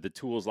with the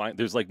tools lying.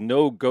 There's like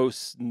no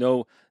ghosts,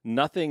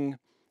 nothing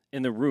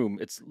in the room.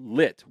 It's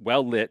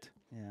well lit.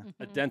 Yeah.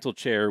 A dental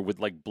chair with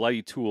like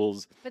bloody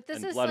tools. But this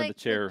and is blood in the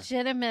chair.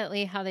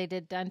 legitimately how they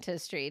did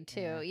dentistry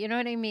too. Yeah. You know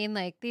what I mean?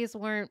 Like these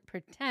weren't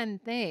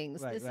pretend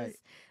things. Right, This right. is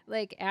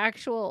like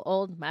actual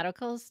old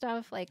medical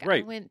stuff. Like I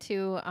Right. went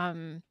to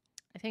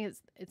I think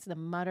it's the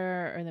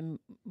Mutter or the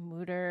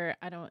Mutter.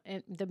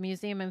 The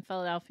museum in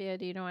Philadelphia.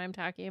 Do you know what I'm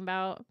talking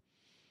about?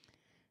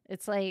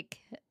 It's like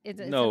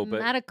it's No, a but-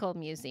 medical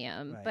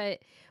museum, Right. but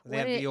They what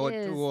have the it odd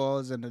is-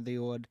 tools and the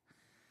odd.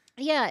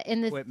 yeah,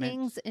 and the equipment.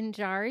 things in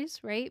jars,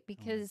 right?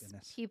 Because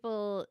goodness.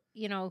 people,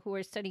 who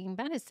are studying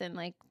medicine,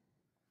 like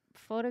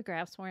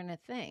photographs weren't a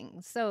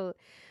thing. So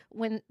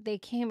when they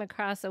came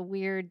across a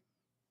weird,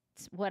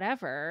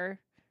 whatever,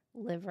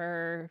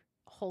 liver,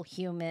 whole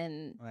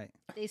human, Right.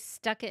 they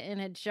stuck it in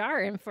a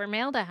jar in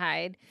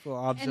formaldehyde For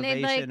and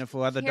observation they'd and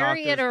for other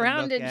carry doctors it to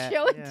around look and at.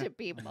 show it Yeah. to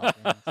people. Oh,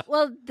 goodness.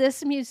 Well,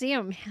 this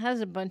museum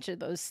has a bunch of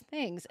those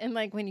things, and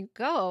when you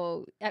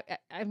go,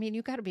 I mean,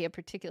 you got to be a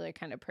particular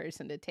kind of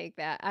person to take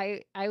that.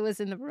 I was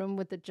in the room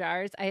with the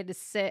jars. I had to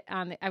sit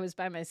on. I was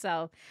by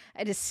myself. I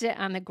had to sit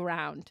on the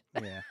ground.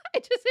 Yeah. I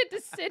just had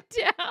to sit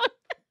down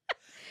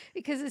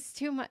because it's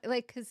too much.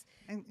 Because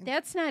And-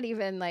 that's not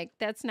even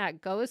that's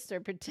not ghosts or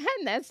pretend.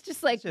 That's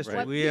just like It's just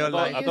what real people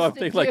life. I used thought to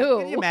they, like- do.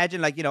 Can you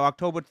imagine,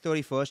 October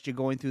 31st, you're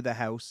going through the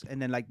house,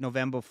 and then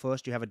November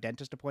 1st, you have a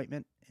dentist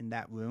appointment in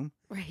that room,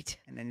 Right.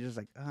 and then you're just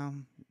like,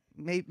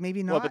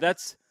 maybe not. Well, but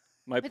that's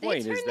my But they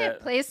point. turned Is that that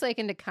place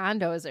into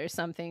condos or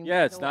something.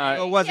 Yeah, by it's the not- way.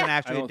 So it wasn't Yeah.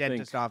 actually a don't think-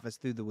 dentist office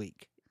through the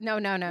week. No.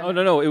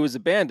 No. It was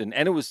abandoned,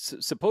 and it was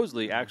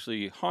supposedly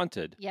actually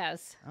haunted.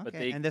 Yes. Okay. But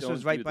they and this was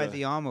don't right do by the-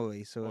 the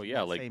armory, so Oh it's yeah,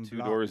 that like same 2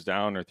 block. doors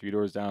down or 3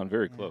 doors down,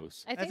 very Yeah.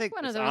 close. I think think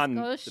one of it's those on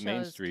ghost the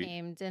main shows street.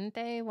 came, didn't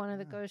they? One of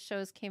the Ah. ghost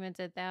shows came and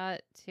did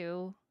that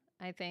too.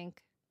 I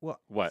think. Well,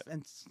 What?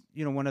 and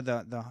one of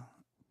the.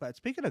 But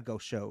speaking of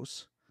ghost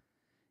shows,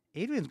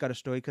 Adrian's got a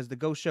story because the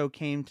ghost show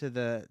came to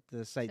the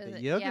site To that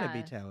the- you're going to be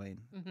yeah.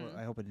 telling. Well, Mhm.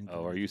 I hope it didn't. Oh,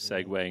 give are me you the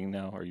away. segueing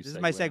now? Are you? This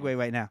is my segue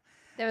right now.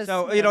 There was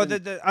So Kevin-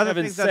 the other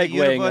Kevin things are the segueing us,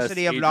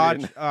 University of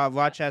Adrian.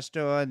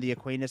 Rochester and the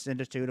Aquinas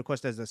Institute. Of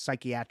course, there's a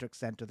psychiatric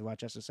center. The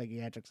Rochester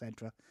Psychiatric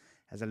Center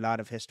has a lot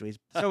of histories.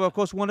 So, of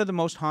course, one of the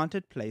most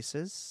haunted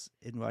places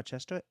in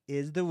Rochester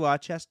is the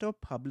Rochester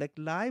Public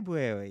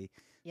Library.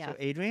 Yeah. So,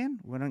 Adrian,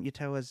 why don't you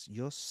tell us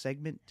your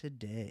segment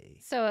today?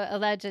 So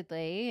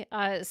allegedly,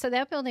 so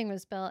that building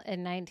was built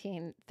in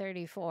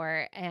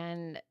 1934,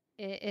 and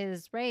it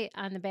is right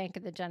on the bank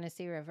of the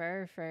Genesee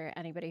River for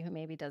anybody who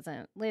maybe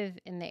doesn't live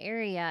in the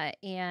area.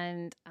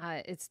 And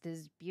it's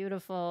this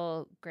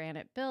beautiful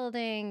granite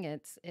building.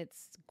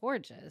 It's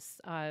gorgeous,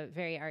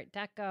 very Art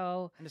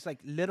Deco. And it's like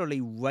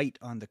literally right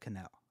on the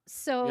canal.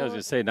 So Yeah, I was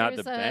going to say, not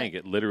the there's bank.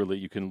 It literally,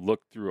 you can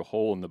look through a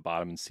hole in the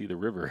bottom and see the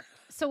river.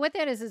 So what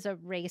that is a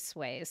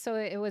raceway. So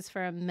it was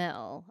for a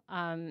mill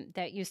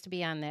that used to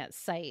be on that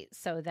site,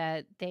 so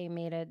that they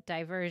made a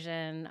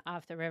diversion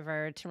off the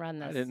river to run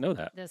this. I didn't know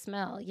that. This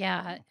mill,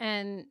 yeah.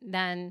 And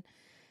then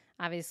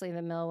obviously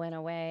the mill went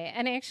away.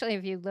 And actually,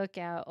 if you look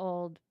at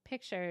old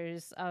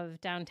pictures of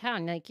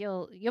downtown, like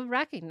you'll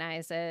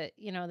recognize it.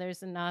 You know,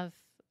 there's enough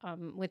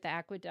with the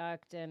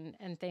aqueduct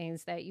and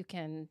things that you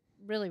can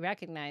really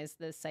recognize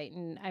this site.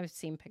 And I've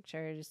seen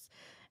pictures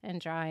and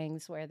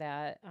drawings where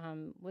that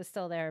was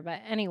still there. But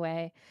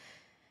anyway,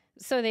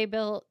 so they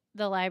built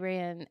the library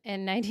in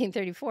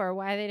 1934.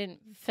 Why they didn't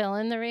fill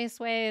in the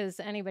raceway is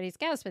anybody's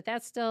guess, but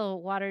that's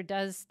still, water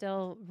does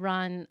still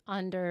run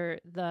under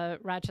the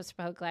Rochester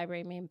Public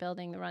Library main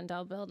building, the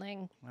Rundell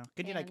building. Well,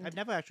 could you I've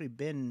never actually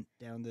been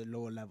down the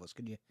lower levels.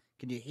 Can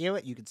you hear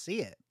it? You can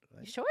see it.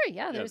 Right? Sure,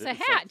 yeah, there's a it's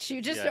hatch. like-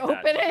 You just yeah, open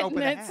hatch. it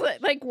Open and the it's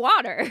hatch. like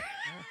water.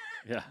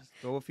 Yeah.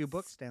 Throw a few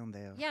books down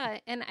there. Yeah,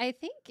 and I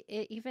think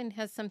it even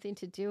has something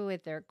to do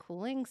with their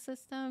cooling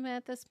system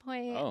at this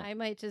point. Oh. I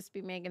might just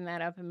be making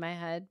that up in my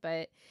head,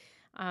 but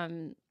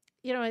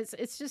you know,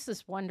 it's just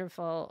this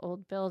wonderful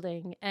old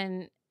building,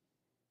 and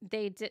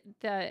they did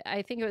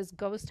I think it was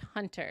Ghost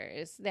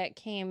Hunters that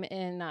came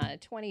in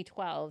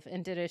 2012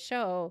 and did a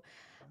show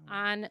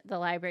on the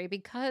library,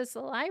 because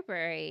the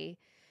library,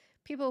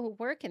 people who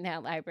work in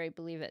that library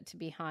believe it to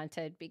be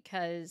haunted,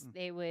 because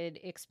they would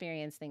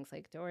experience things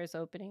like doors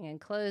opening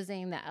and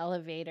closing, the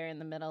elevator in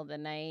the middle of the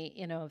night,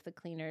 you know, if the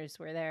cleaners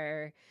were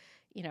there,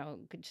 you know,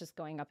 just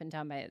going up and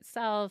down by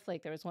itself.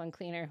 Like there was one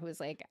cleaner who was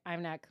like,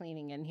 I'm not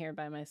cleaning in here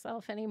by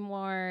myself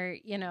anymore,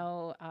 you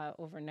know,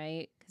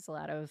 overnight, because a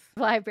lot of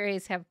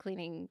libraries have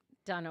cleaning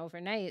done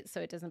overnight,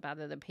 so it doesn't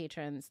bother the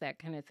patrons, that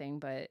kind of thing.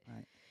 But,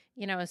 Right.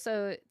 you know,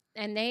 so,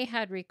 and they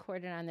had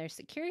recorded on their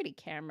security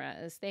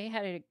cameras, they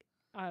had a,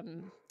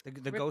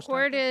 The ghost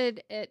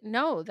recorded it.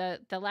 No, the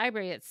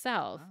library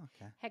itself hunters?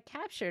 Oh, okay. had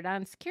captured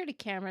on security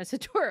cameras a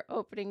door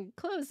opening and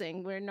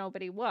closing where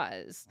nobody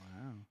was.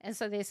 Wow. And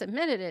so they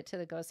submitted it to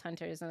the ghost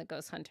hunters, and the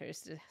ghost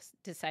hunters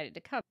decided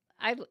to come.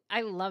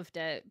 I loved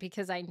it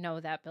because I know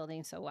that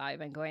building so well. I've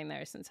been going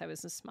there since I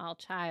was a small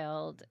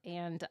child,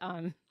 and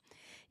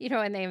you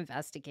know, and they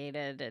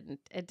investigated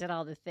and did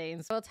all the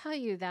things. I'll tell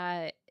you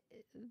that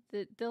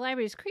the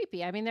library is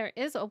creepy. I mean, there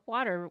is a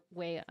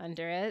waterway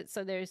under it,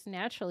 so there's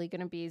naturally going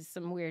to be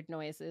some weird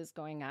noises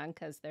going on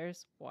because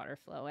there's water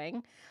flowing.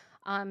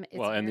 It's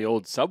Well, and the very-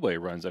 old subway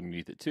runs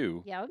underneath it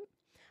too. Yep.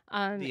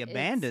 The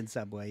abandoned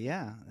subway,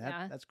 yeah.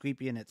 Yeah. That's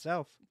creepy in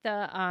itself.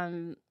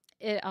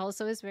 It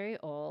also is very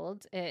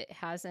old. It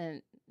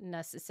hasn't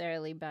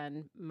necessarily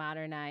been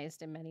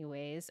modernized in many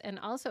ways, and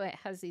also it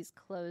has these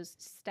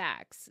closed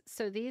stacks.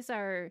 So these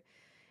are,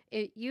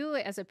 you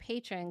as a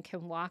patron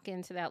can walk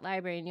into that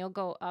library and you'll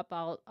go up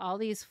all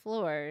these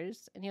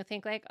floors and you'll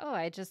think like, oh,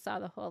 I just saw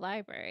the whole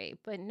library.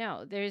 But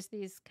no, there's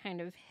these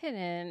kind of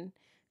hidden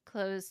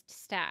closed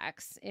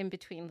stacks in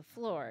between the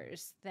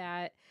floors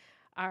that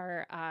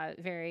are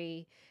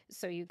very,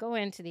 so you go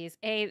into these,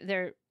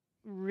 they're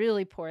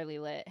really poorly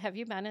lit. Have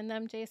you been in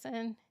them,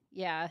 Jason?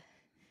 Yeah.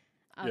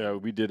 Yeah,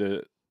 we did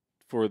it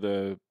for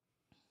the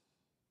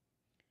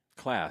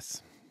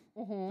class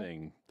Mhm.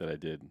 thing that I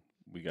did.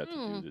 We got to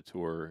do the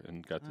tour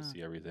and got to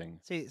see everything.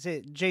 See,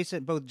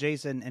 both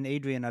Jason and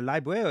Adrian are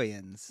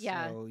librarians.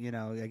 Yeah. So, you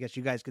know, I guess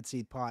you guys could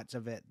see parts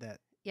of it that.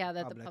 Yeah,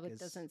 that the public public is-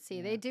 doesn't see.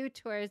 yeah. They do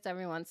tours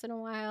every once in a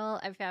while.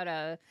 I've had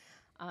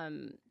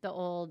the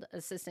old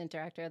assistant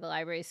director of the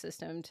library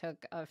system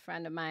took a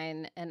friend of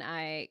mine and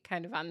I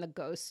kind of on the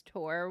ghost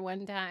tour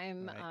one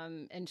time,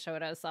 Right. and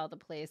showed us all the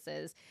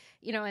places,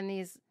 you know, and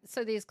these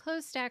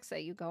closed stacks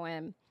that you go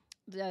in,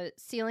 the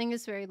ceiling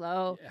is very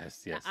low.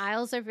 Yes, The yes.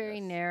 aisles are very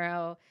Yes.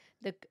 narrow.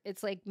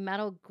 It's like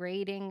metal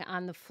grating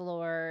on the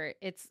floor.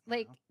 It's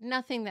like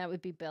nothing that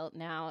would be built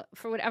now.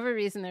 For whatever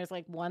reason, there's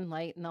like one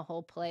light in the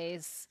whole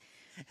place.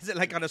 Is it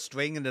like on a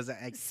string and does it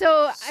like,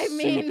 So, I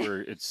mean,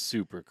 It's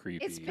super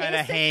creepy. It's kind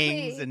of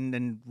hangs basically-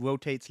 and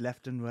rotates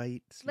left and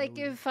right? like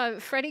slowly?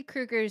 if Freddy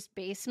Krueger's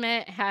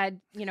basement had,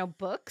 you know,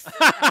 books.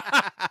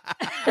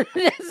 That's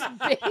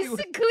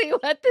basically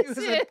what He this was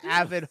is. an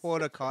avid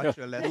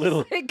horticulturalist.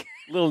 Little Like,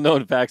 little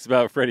known facts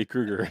about Freddy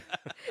Krueger.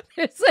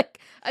 there's like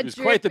a He was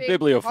quite the dripping-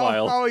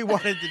 bibliophile. All he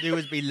wanted to do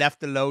was be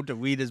left alone to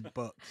read his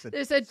books. and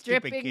There's a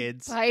stupid dripping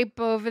kids. pipe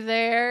over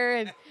there,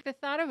 and the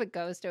thought of a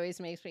ghost always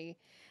makes me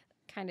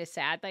kind of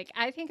sad. Like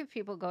I think of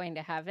people going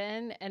to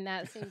heaven, and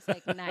that seems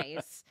like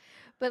nice,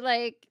 but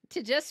like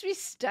to just be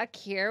stuck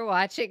here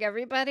watching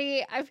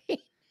everybody, I mean,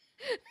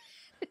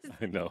 it's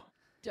I know.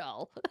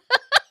 dull.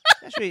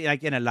 Especially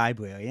like in a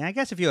library. And I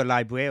guess if you're a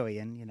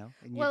librarian,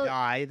 and you Well-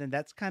 die, then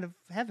that's kind of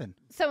heaven.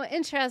 So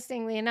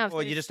interestingly enough,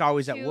 Or you're there's just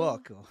always at two-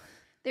 work.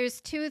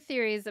 There's two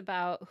theories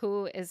about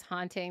who is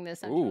haunting the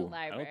Central Ooh,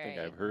 I Library. don't think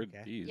I've heard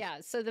Okay. these. Yeah,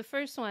 so the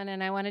first one,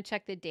 and I want to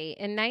check the date.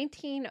 In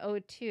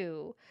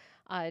 1902,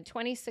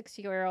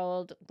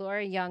 26-year-old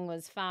Laura Young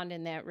was found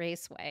in that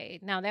raceway.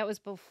 Now, that was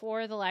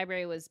before the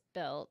library was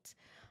built,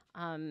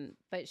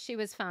 but she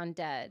was found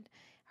dead.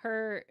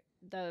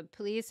 The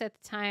police at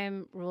the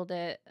time ruled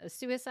it a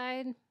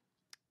suicide,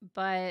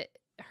 but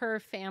her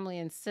family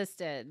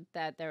insisted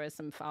that there was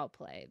some foul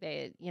play.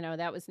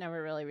 That was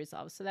never really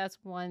resolved. So that's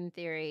one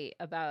theory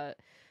about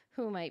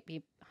who might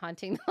be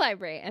haunting the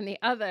library. And the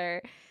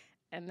other,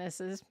 and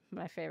this is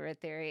my favorite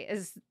theory,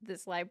 is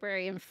this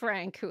librarian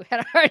Frank who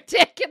had a heart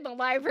attack in the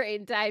library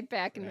and died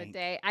back in the Frank.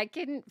 day. I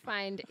couldn't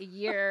find a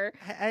year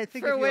I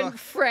think for if when you're...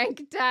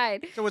 Frank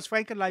died. So was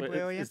Frank a But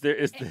librarian? is there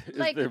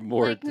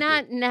more? Like to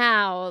not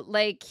now.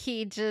 Like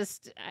he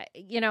just,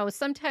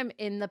 sometime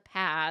in the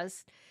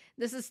past.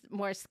 This is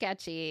more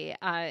sketchy.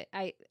 I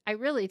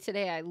really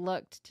today I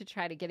looked to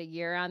try to get a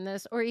year on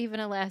this or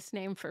even a last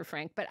name for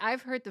Frank. But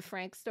I've heard the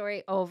Frank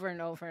story over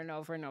and over and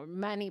over and over.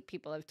 Many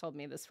people have told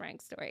me this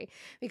Frank story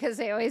because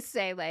they always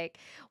say like,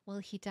 well,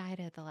 he died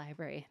at the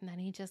library and then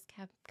he just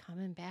kept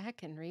coming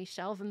back and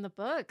reshelving the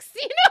books.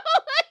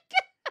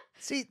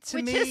 See, to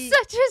Which me, is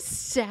such a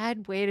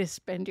sad way to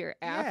spend your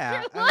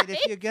yeah. afterlife. I mean,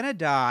 if you're gonna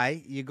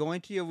die, you're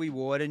going to your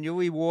reward, and your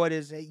reward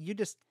is you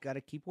just got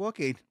to keep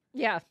working.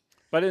 Yeah.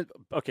 But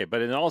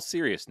in all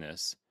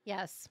seriousness,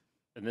 Yes.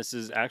 and this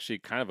is actually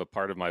kind of a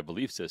part of my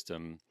belief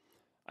system,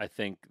 I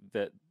think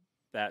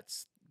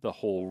that's the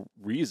whole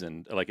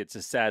reason. Like, it's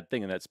a sad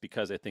thing, and that's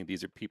because I think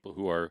these are people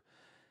who are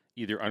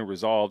either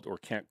unresolved or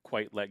can't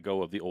quite let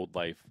go of the old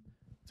life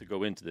to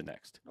go into the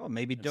next. Or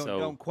maybe And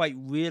don't quite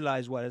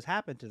realize what has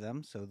happened to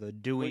them, so they're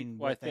doing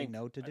Well, what they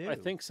know to do. I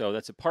think so.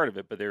 That's a part of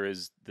it, but there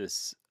is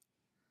this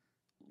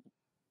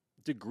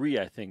degree,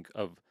 I think,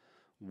 of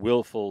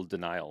willful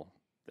denial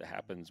that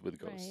happens with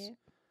ghosts.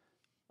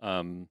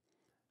 Right.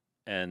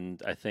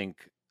 And I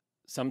think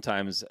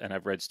sometimes, and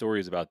I've read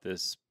stories about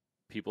this,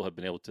 people have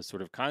been able to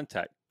sort of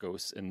contact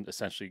ghosts and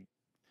essentially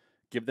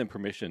give them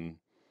permission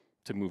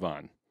to move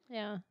on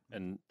Yeah.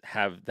 and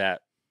have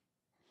that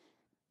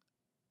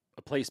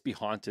a place be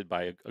haunted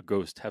by a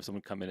ghost, have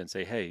someone come in and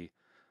say, hey,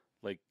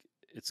 like,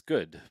 it's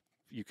good.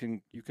 You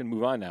can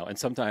move on now. And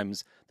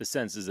sometimes the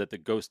sense is that the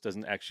ghost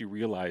doesn't actually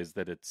realize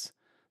that it's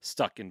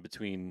stuck in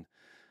between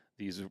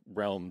these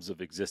realms of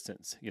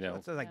existence,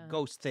 It's like Yeah.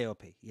 ghost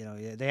therapy.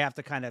 They have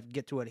to kind of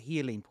get to a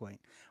healing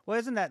point. Well,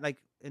 isn't that like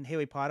in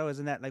Harry Potter?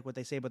 Isn't that like what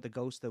they say about the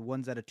ghosts? The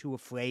ones that are too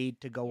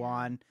afraid to go Yeah.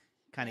 on,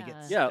 kind of Yeah.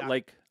 get Yeah, stuck.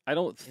 like, I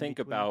don't in think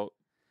between. about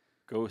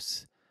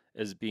ghosts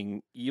as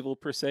being evil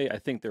per se. I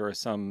think there are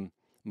some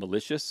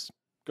malicious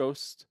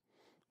ghosts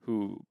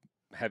who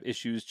have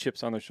issues,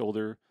 chips on their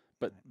shoulder,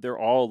 but they're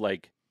all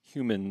like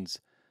humans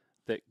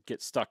that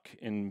get stuck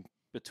in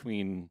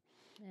between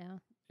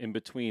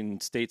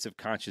states of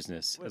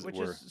consciousness, as Which it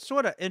were. is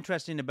sort of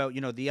interesting about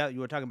you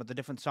were talking about the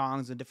different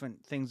songs and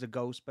different things of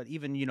ghosts, but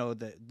even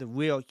the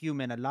real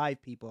human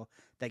alive people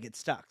that get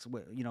stuck,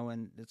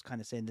 and it's kind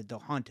of saying that they're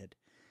haunted.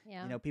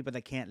 Yeah. People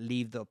that can't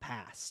leave their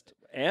past,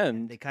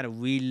 And they kind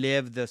of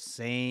relive the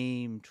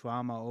same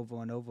trauma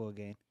over and over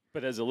again.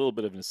 but as a little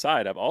bit of an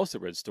aside, I've also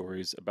read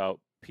stories about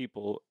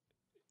people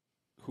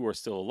who are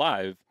still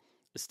alive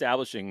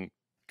establishing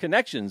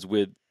connections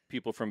with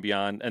people from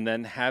beyond and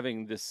then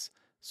having this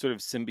sort of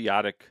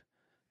symbiotic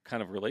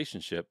kind of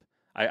relationship.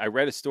 I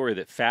read a story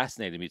that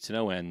fascinated me to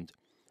no end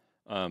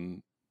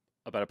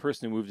about a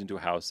person who moved into a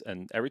house,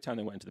 and every time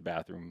they went into the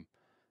bathroom,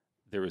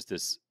 there was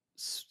this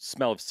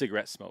smell of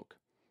cigarette smoke.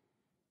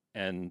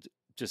 And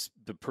just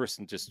the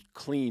person just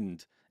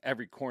cleaned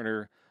every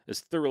corner as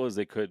thorough as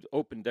they could,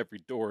 opened every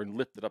door and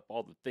lifted up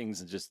all the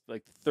things and just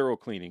like thorough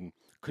cleaning,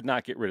 could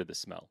not get rid of the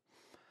smell.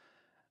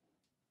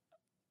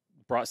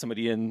 Brought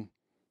somebody in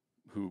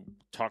who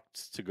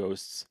talked to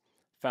ghosts,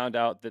 found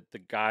out that the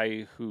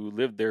guy who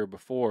lived there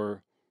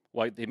before,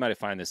 well, they might have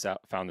found this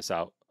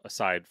out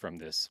aside from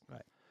this,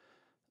 right?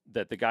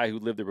 That the guy who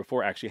lived there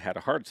before actually had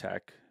a heart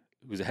attack,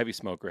 who was a heavy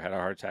smoker, had a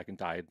heart attack and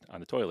died on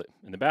the toilet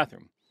in the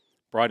bathroom.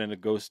 Brought in a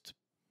ghost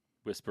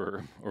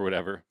whisperer or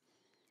whatever,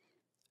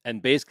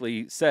 and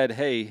basically said,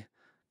 hey,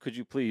 could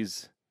you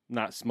please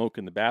not smoke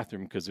in the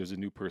bathroom because there's a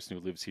new person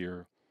who lives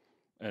here,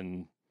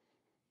 and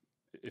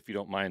if you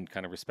don't mind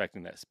kind of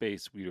respecting that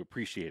space, we'd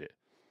appreciate it.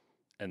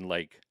 And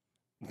like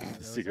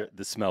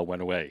the smell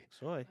went away.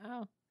 Sorry.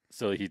 Oh.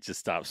 So he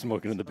just stopped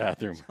smoking in the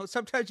bathroom. So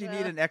sometimes you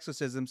need an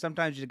exorcism.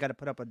 Sometimes you got to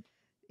put up a do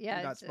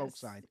not smoke just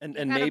sign. And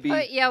gotta maybe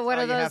put, That's one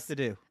all of you those have to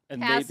do. and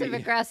passive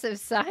maybe aggressive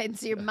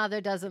signs. Your mother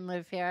doesn't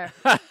live here.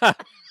 Yeah,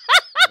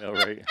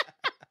 right.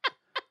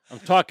 I'm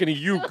talking to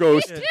you,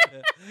 ghost.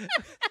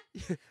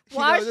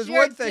 Wash there's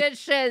your one thing.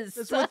 dishes.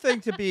 It's one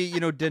thing to be,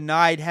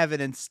 denied heaven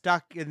and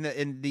stuck in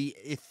the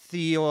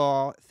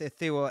ethereal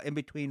in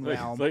between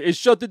realm. It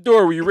shut the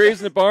door. Were you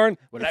raised in the barn?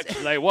 Well,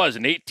 actually, I was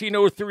in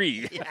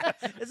 1803. Yeah.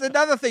 It's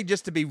another thing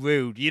just to be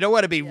rude. You don't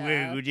want to be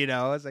Yeah. rude,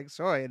 It's like,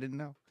 sorry, I didn't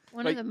know.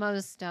 One of the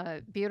most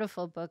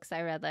beautiful books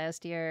I read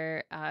last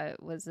year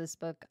was this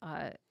book,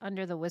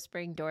 Under the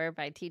Whispering Door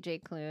by T.J.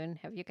 Klune.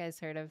 Have you guys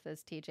heard of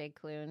this T.J.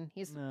 Klune?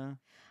 He's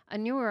a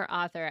newer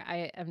author.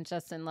 I am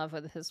just in love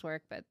with his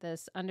work, but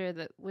this Under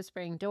the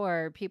Whispering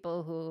Door,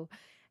 people who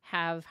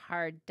have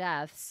hard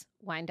deaths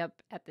wind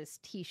up at this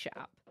tea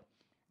shop.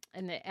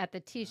 And at the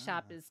tea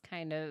shop is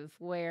kind of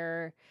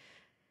where,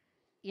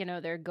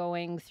 they're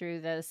going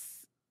through this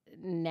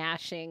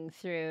gnashing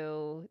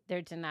through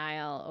their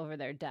denial over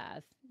their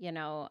death,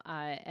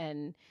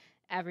 and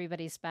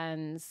everybody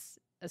spends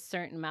a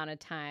certain amount of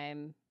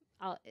time.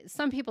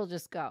 Some people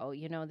just go,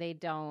 they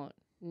don't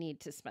need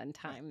to spend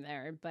time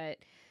there, but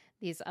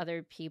these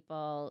other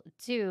people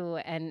do,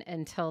 and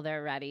until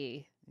they're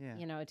ready,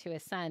 to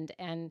ascend.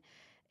 And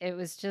it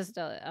was just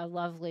a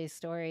lovely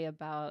story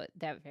about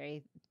that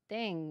very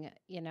thing,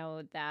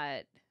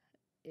 that,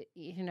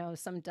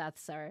 some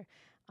deaths are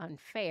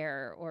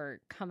unfair or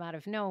come out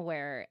of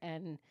nowhere,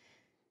 and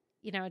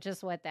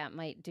just what that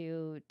might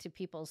do to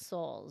people's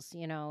souls,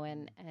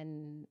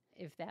 and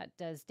if that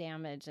does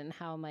damage, and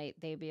how might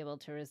they be able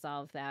to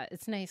resolve that.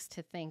 It's nice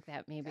to think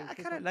that maybe I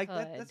kind of like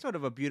that. That's sort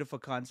of a beautiful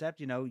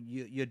concept.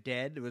 You're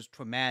dead. It was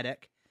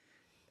traumatic.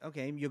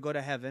 Okay, you go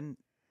to heaven.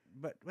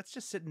 But let's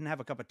just sit and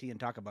have a cup of tea and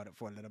talk about it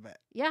for a little bit.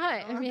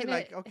 Yeah, I mean,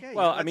 okay.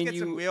 Well, let's get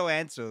some real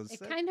answers.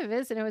 It kind of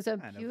is, and it was a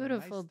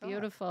beautiful,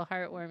 beautiful,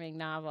 heartwarming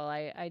novel.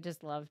 I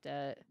just loved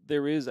it.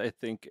 There is, I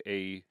think,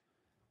 a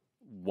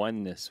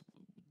oneness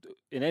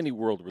in any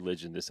world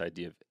religion. This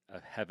idea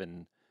of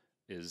heaven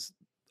is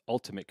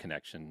ultimate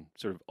connection,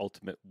 sort of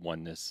ultimate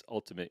oneness,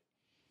 ultimate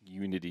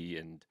unity,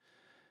 and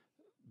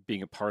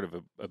being a part of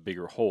a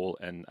bigger whole.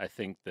 And I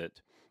think that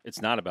it's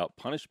not about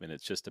punishment.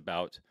 It's just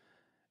about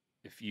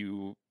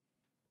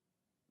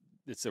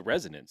it's a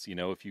resonance,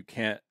 if you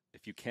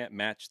can't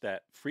match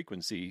that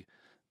frequency,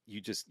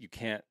 you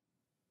can't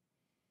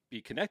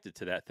be connected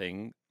to that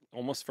thing,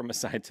 almost from a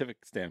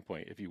scientific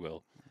standpoint, if you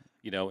will,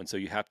 and so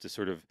you have to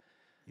sort of,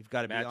 you've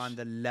got to be on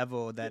the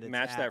level that it's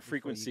match that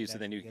frequency, so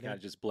then you can kind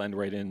of just blend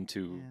right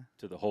into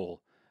to the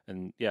whole.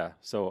 And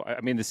so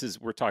I mean,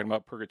 we're talking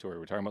about purgatory,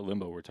 we're talking about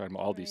limbo, we're talking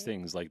about all these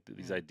things, like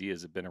these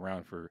ideas have been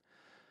around for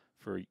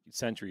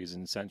centuries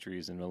and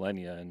centuries and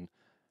millennia. And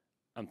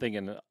I'm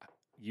thinking,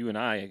 you and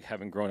I,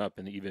 having grown up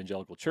in the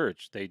evangelical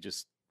church, they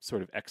just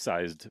sort of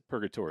excised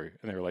purgatory,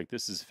 and they were like,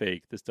 "This is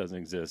fake. This doesn't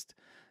exist.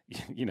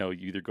 You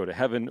either go to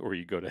heaven or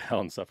you go to hell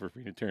and suffer for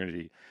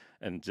eternity."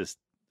 And just,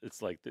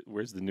 it's like,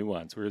 where's the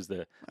nuance? Where's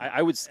the?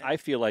 I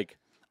feel like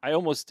I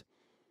almost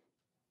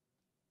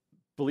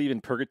believe in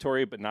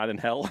purgatory, but not in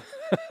hell.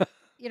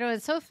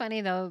 It's so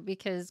funny though,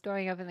 because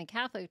growing up in the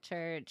Catholic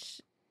Church,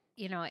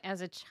 as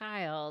a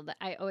child,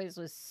 I always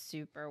was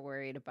super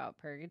worried about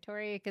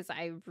purgatory, because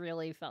I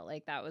really felt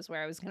like that was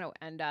where I was going to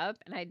end up.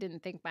 And I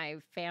didn't think my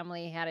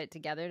family had it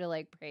together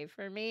to pray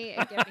for me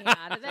and get me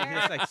out of there.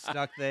 You're just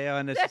stuck there,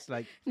 and it's just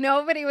like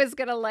nobody was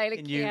going to light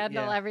a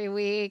candle every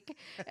week.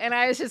 And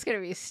I was just going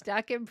to be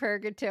stuck in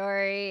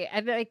purgatory.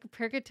 And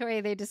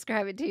purgatory, they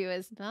describe it to you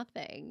as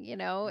nothing,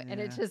 and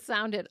it just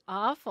sounded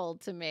awful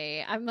to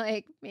me. I'm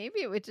like,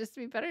 maybe it would just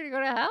be better to go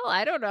to hell.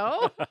 I don't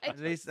know. At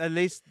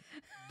least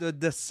the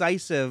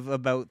decisive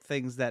about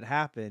things that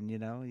happen,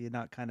 you're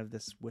not kind of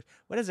this.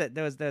 What is it?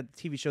 There was the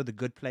TV show The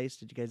Good Place.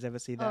 Did you guys ever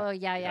see that? Oh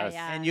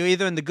yeah. And you're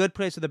either in the good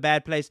place or the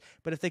bad place.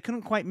 But if they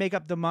couldn't quite make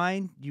up the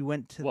mind, you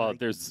went to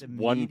there's the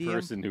one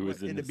person who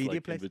was in the this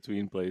media place. in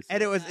between place,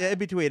 and it was in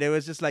between. It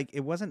was just like,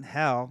 it wasn't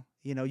hell.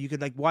 You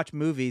could watch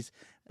movies,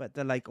 but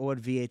they're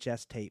old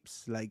VHS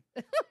tapes,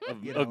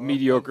 of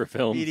mediocre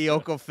films.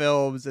 Mediocre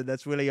films, and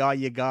that's really all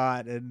you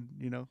got.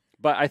 And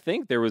But I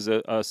think there was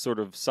a sort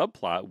of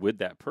subplot with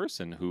that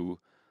person who,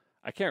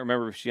 I can't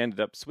remember if she ended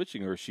up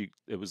switching or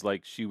it was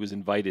like she was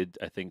invited,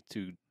 I think,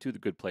 to the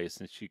good place,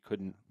 and she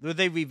couldn't.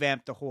 They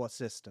revamped the whole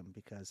system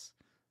because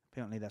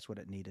apparently that's what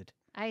it needed.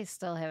 I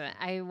still haven't.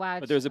 I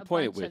watched there's a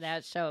point bunch of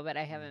that show, but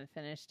I haven't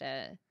finished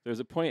it. There's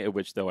a point at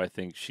which, though, I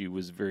think she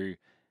was very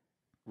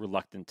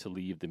reluctant to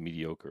leave the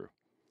mediocre.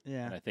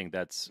 Yeah. And I think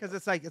that's... Because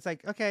it's like,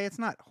 okay, it's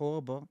not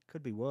horrible.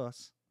 Could be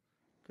worse.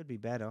 Could be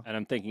better. And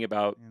I'm thinking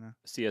about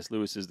C.S.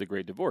 Lewis's The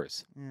Great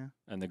Divorce. Yeah.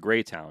 And the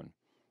Gray Town,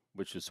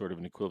 which is sort of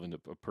an equivalent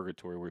of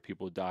purgatory, where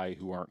people die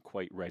who aren't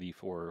quite ready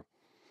for...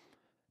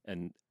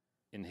 And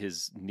in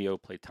his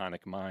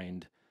Neoplatonic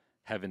mind,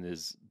 heaven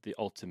is the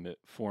ultimate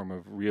form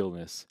of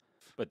realness.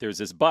 But there's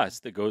this bus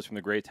that goes from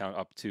the Gray Town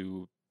up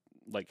to,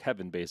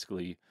 heaven,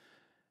 basically.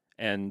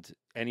 And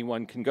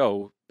anyone can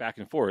go back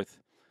and forth.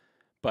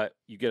 But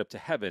you get up to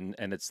heaven,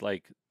 and it's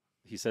like,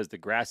 he says, the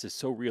grass is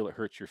so real it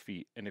hurts your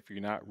feet. And if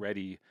you're not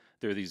ready,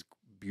 there are these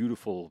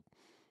beautiful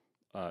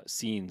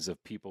scenes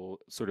of people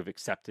sort of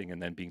accepting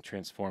and then being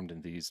transformed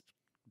into these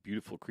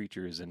beautiful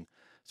creatures and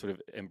sort of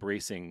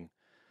embracing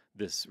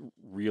this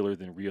realer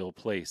than real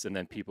place, and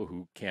then people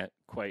who can't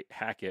quite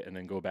hack it and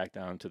then go back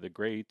down to the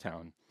gray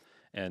town.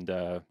 And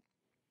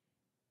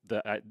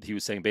he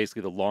was saying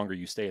basically the longer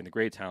you stay in the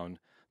gray town,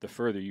 the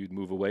further you'd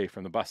move away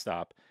from the bus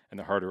stop, and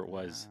the harder it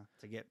was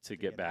to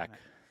get back.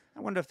 I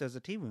wonder if there's a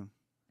tea room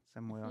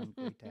somewhere on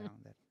Greytown.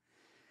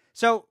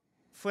 So,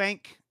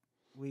 Frank,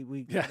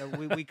 we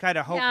kind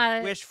of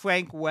hope, wish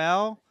Frank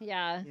well.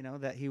 Yeah. You know,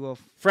 that he will.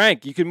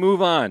 Frank, you can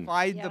move on.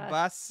 Find the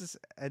bus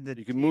and the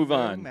you can move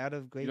on out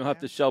of Greytown. You don't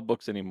have to shell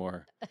books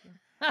anymore.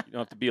 You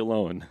don't have to be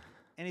alone.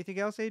 Anything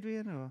else,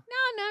 Adrian? Or? No,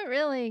 not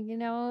really. You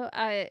know,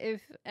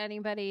 if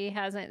anybody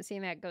hasn't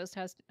seen that Ghost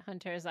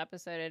Hunters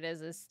episode, it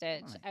is a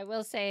stitch. Right. I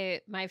will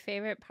say my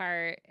favorite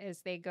part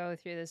is they go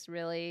through this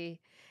really,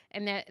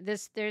 and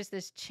there's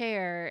this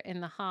chair in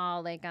the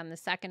hall, like on the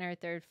second or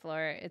third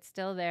floor. It's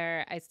still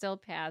there. I still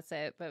pass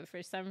it, but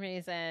for some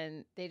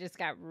reason they just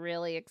got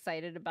really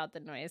excited about the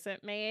noise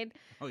it made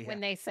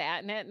when they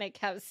sat in it, and they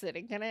kept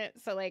sitting in it.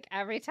 So like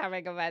every time I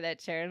go by that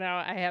chair now,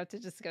 I have to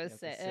just go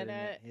sit in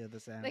it. Hear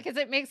the sound. Because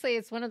it makes like,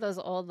 it's one of those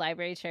old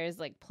library chairs,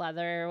 like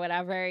pleather or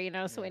whatever, you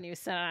know. So when you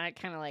sit on it,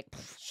 kind of like,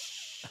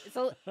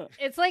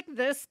 it's like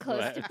this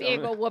close to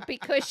being a whoopee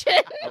cushion.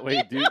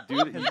 Wait, do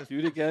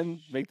it again.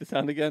 Make the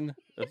sound again.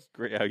 That's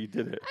great how you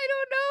did it. I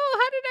don't know.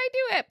 How did I do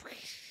it?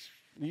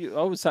 You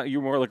always sound.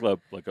 You're more like a.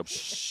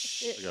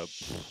 So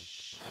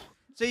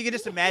you can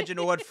just imagine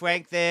old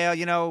Frank there,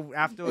 you know,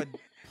 after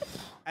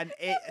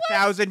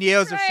 1,000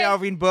 years of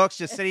shelving books,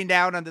 just sitting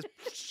down on this.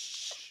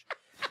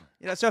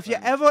 You know, so if you're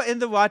ever in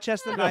the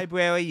Rochester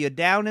Library, you're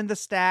down in the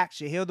stacks,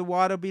 you hear the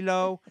water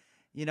below,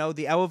 you know,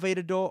 the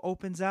elevator door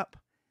opens up.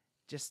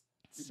 Just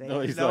say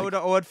hello to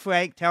old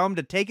Frank. Tell him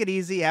to take it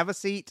easy, have a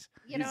seat.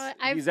 You know,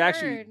 I've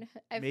heard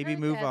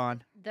move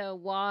on. The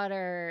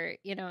water,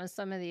 you know,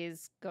 some of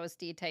these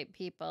ghosty type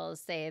people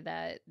say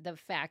that the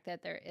fact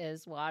that there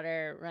is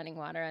running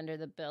water under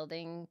the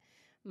building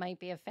might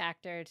be a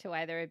factor to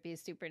either it be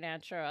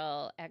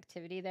supernatural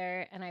activity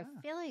there. And I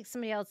feel like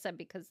somebody else said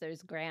because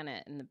there's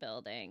granite in the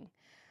building.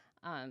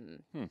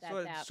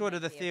 Sort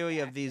of the theory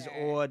of these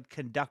odd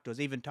conductors,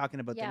 even talking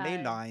about the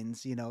ley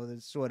lines, you know,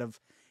 the sort of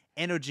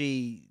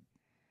energy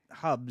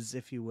hubs,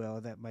 if you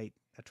will, that might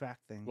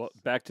attract things. Well,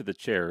 back to the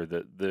chair,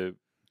 the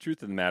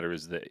truth of the matter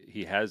is that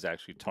he has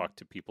actually talked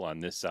to people on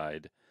this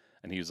side,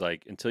 and he was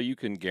like, until you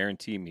can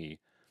guarantee me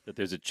that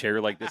there's a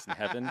chair like this in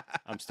heaven,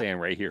 I'm staying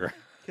right here.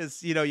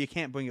 Because, you know, you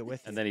can't bring it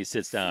with you. And then he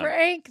sits down.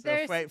 Frank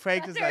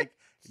is like,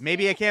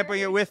 maybe I can't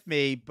bring it with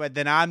me, but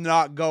then I'm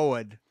not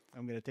going.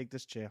 I'm going to take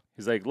this chair.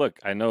 He's like, look,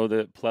 I know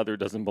that pleather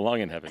doesn't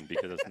belong in heaven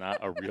because it's not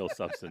a real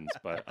substance,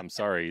 but I'm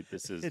sorry,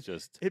 this is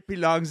It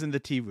belongs in the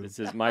tea room. This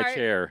is my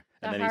chair.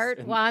 The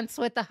heart wants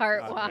what the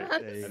heart wants.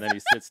 And then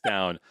he sits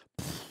down.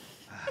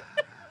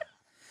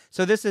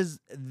 So this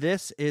is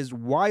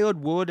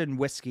Wild Wood and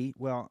Whiskey.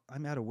 Well,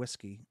 I'm out of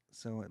whiskey,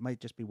 so it might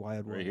just be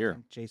Wild Wood. Right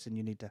here. Jason,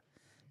 you need to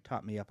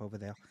top me up over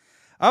there.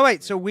 All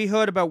right, so we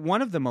heard about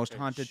one of the most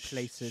haunted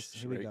places.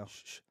 Here we go.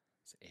 It's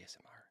ASMR.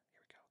 Here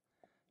we go.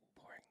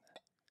 Pouring the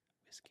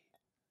whiskey into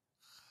the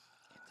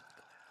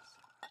glass.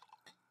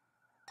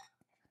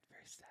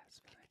 Very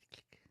satisfying.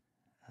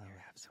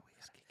 Here, have some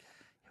whiskey.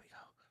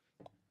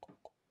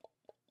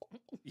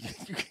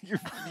 Here we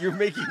go. You're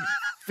making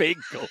fake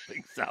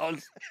gulping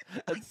sounds.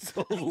 That's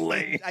so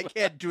lame. I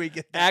can't drink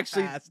it.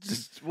 Actually,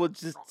 fast.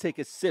 just take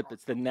a sip.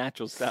 It's the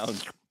natural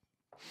sound.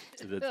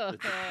 It's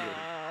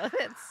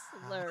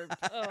slurped.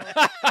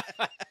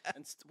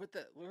 And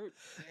the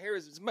hair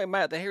is in my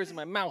mouth. The hair is in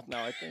my mouth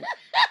now. I think.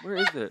 Where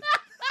is it?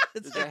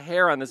 There's a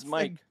hair on this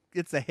mic.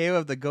 It's the hair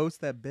of the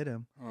ghost that bit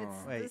him.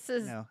 This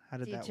is how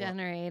did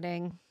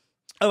degenerating. That work?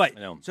 All right,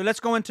 so let's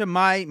go into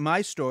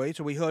my story.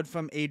 So we heard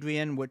from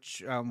Adrian,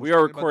 which we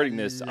are recording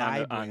this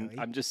on.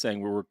 I'm just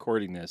saying we're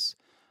recording this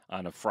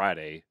on a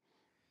Friday.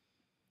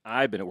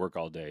 I've been at work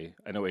all day.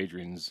 I know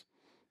Adrian's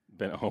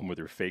been at home with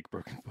her fake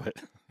broken foot.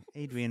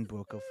 Adrian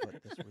broke her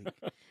foot this week.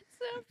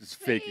 Just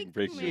faking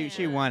breaking.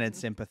 She wanted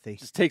sympathy.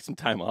 Just take some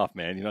time off,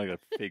 man. You're not gonna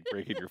fake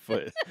breaking your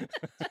foot.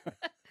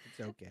 It's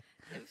okay.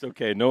 It's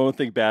okay. No one will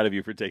think bad of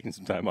you for taking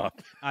some time off.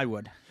 I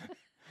would.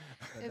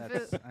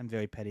 I'm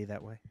very petty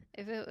that way.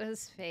 If it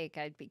was fake,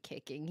 I'd be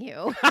kicking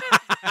you.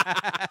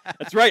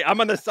 That's right.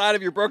 I'm on the side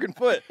of your broken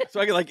foot, so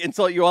I can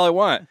insult you all I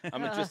want.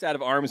 I'm just out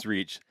of arm's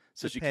reach,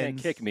 so she can't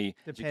kick me.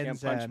 She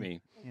can't punch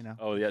me. You know.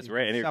 Oh, that's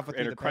right. And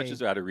her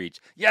crutches are out of reach.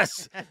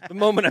 Yes, the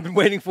moment I've been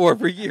waiting for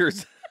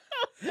years.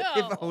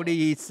 If only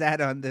he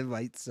sat on the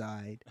right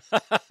side.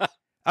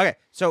 Okay,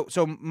 so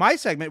my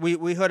segment,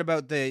 we heard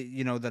about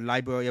the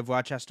Library of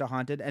Rochester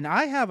haunted, and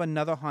I have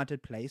another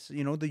haunted place,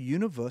 the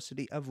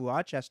University of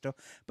Rochester,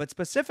 but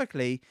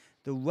specifically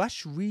the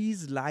Rush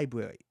Rees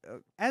Library.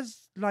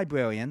 As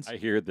librarians, I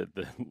hear that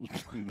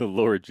the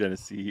Lower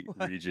Genesee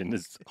region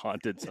is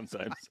haunted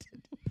sometimes.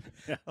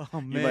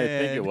 Oh man, you might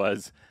think it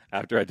was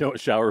after I don't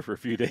shower for a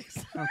few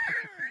days.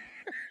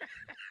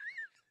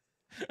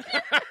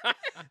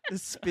 The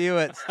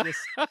spirits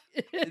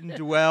just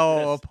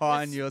dwell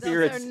upon your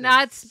spirits. Those are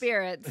not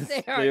spirits.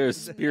 They are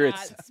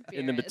spirits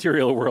in the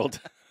material world.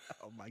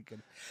 Oh my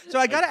goodness. So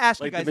I got to ask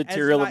you like guys. the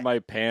material of my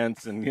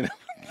pants, and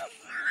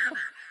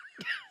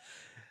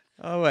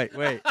Oh wait.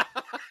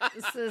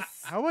 This is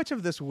How much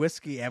of this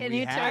whiskey have Can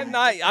we you had?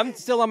 I'm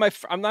still on my.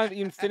 I'm not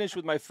even finished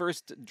with my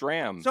first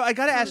dram. So I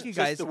got to ask you Just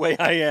guys, the way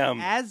I am.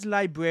 as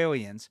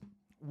librarians,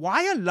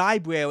 why are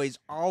libraries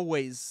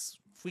always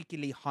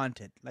freakily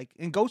haunted? Like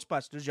in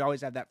Ghostbusters, you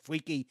always have that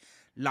freaky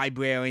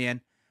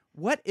librarian.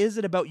 What is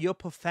it about your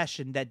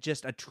profession that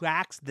just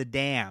attracts the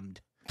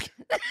damned?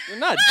 They're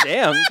not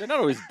damned. They're not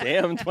always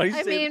damned. Why do you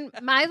I say mean,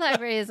 my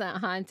library isn't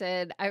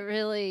haunted. I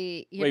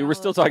really, you Wait, know, we're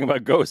still talking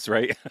about ghosts,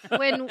 right?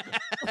 when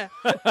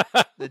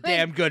The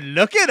damn good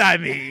looking, I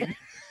mean.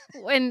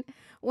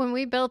 when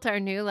we built our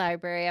new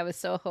library, I was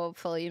so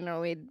hopeful,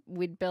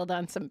 we'd build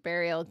on some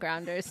burial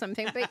ground or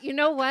something. But you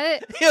know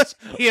what? He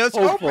was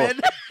Hopeful. hoping.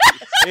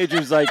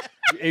 Adrian's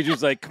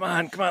like, come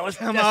on, let's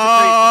Come desecrate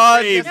on,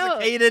 the grave.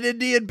 desiccated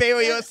Indian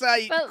burial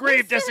site. But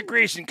Grave listen,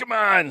 desecration, come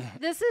on.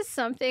 this is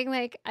something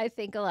like I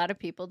think a lot of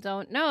people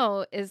don't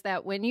know is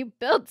that when you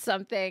build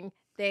something,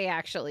 they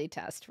actually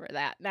test for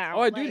that now.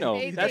 Oh, I do Like, know.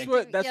 they That's do-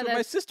 what yeah,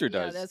 my sister yeah,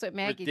 does. that's what Or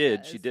Maggie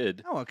did. does. She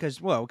did. Oh, because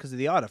of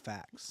the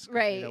artifacts. 'Cause they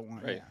Right. don't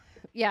want- Right. yeah.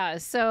 Yeah,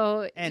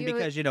 so And you-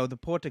 because the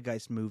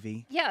Poltergeist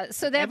movie.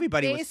 so that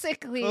everybody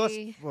basically was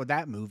for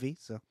that movie.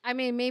 So I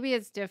mean, maybe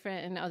it's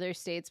different in other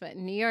states, but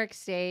in New York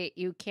State,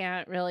 you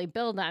can't really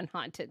build on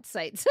haunted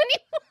sites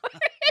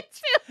anymore.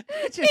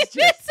 it's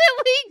just-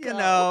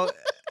 illegal.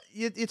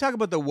 you talk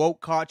about the woke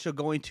culture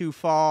going too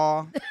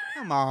far.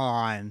 Come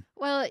on.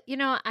 Well,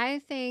 I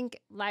think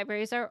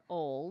libraries are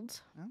old.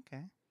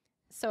 Okay.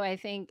 So I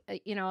think a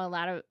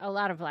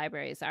lot of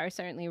libraries are.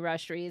 Certainly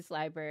Rush Reed's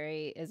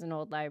library is an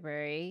old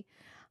library.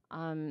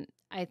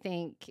 I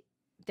think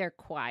they're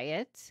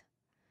quiet.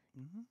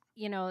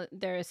 Mm-hmm.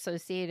 They're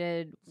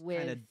associated with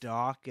Kind of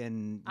dark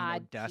and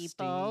odd dusty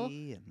people.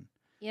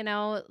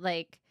 and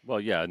like Well,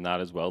 yeah,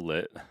 not as well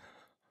lit.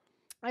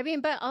 I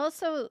mean, but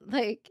also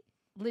like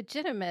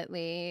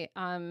legitimately,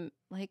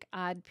 like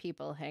odd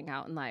people hang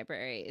out in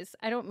libraries.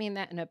 I don't mean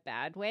that in a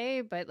bad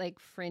way, but like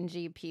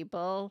fringy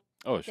people,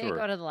 Oh, they sure.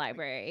 go to the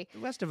library. the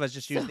rest of us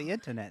just use the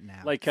internet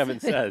now. Like Kevin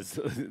says,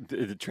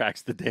 it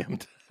attracts the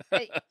damned.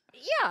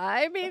 Yeah,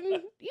 I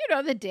mean,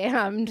 the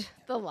damned,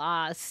 the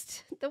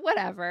lost, the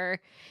whatever,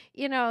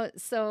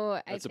 so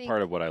I That's a think,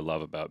 part of what I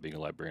love about being a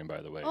librarian,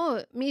 by the way.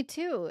 Oh, me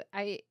too.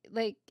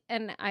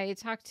 And I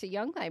talk to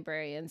young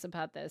librarians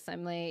about this.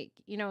 I'm like,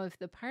 if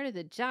the part of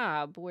the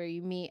job where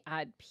you meet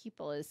odd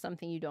people is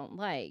something you don't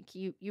like,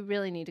 you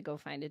really need to go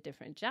find a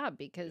different job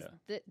because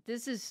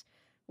this is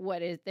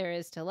what there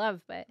is to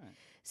love. But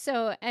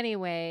so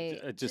anyway,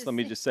 Let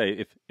me just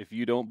say, if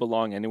you don't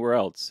belong anywhere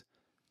else,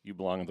 you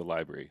belong in the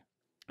library.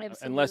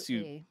 absolutely. Unless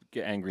you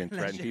get angry and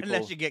threaten people.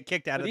 Unless you get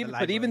kicked out of the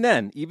library. But even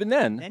then,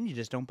 then you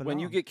just don't belong. when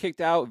you get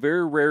kicked out,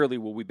 very rarely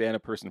will we ban a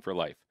person for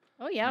life.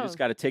 Oh yeah. You just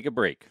got to take a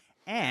break.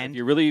 and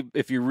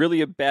If you're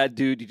really a bad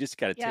dude, you just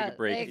got to take a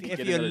break. like- you if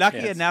get you're another lucky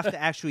chance. enough to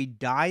actually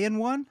die in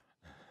one,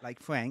 like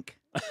Frank,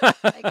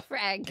 like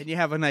Frank. and you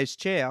have a nice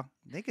chair,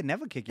 they could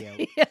never kick you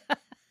out.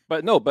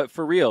 But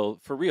for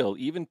real,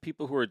 even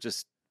people who are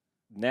just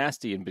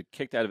nasty and been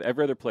kicked out of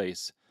every other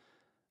place.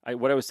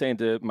 What I was saying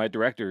to my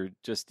director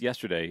just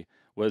yesterday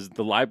was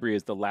the library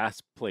is the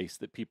last place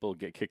that people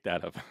get kicked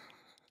out of.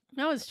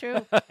 No, it's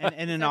true. And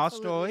in It's our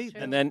absolutely story,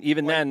 true. And then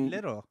even quite then,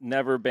 literal.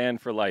 never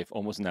banned for life,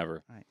 almost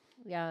never.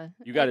 Yeah.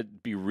 You got to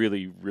be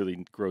really,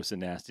 really gross and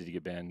nasty to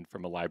get banned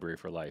from a library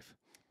for life.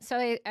 So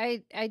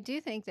I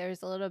do think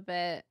there's a little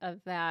bit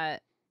of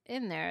that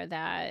in there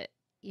that,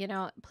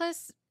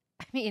 plus,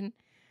 I mean,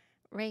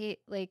 right,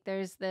 like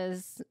there's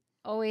this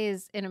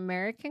always in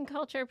American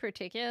culture,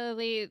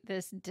 particularly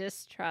this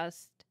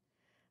distrust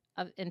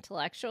of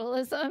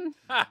intellectualism,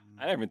 I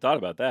never even thought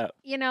about that.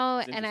 and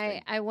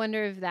interesting. I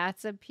wonder if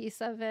that's a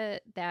piece of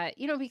it that,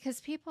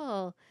 because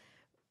people,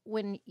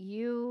 when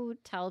you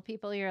tell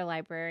people you're a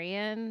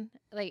librarian,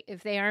 like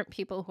if they aren't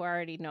people who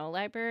already know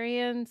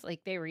librarians,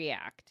 like they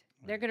react.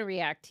 They're going to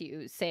react to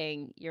you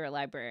saying you're a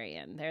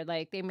librarian. They're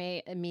like, they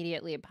may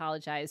immediately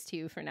apologize to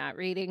you for not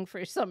reading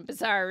for some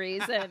bizarre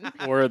reason.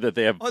 Or that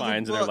they have Or the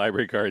fines in their book.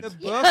 library The cards.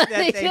 book Yeah, that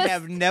they just-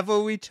 have never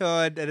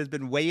returned that has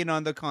been weighing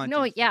on the conscience.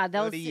 No, yeah, for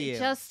they'll 30 years.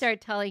 just start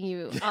telling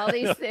you all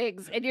these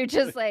things, and you're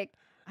just like,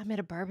 I'm at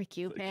a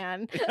barbecue,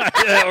 man.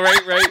 Yeah,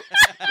 right.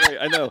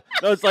 I know.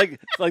 No, it's like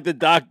the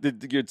doc.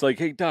 It's like,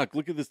 hey, doc,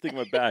 look at this thing on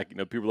my back.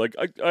 People are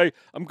like,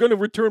 I'm going to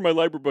return my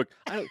library book.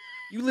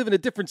 You live in a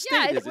different state.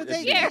 Yeah, Is it's it- what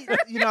is they-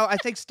 it- I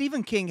think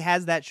Stephen King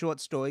has that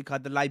short story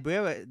called the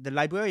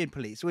Librarian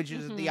Police, which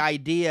is Mhm. the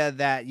idea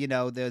that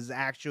there's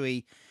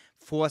actually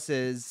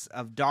forces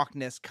of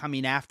darkness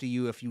coming after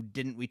you if you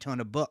didn't return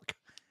a book.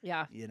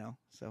 Yeah.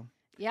 So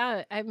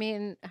Yeah, I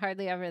mean,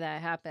 hardly ever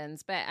that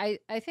happens, but I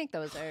think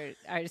those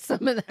are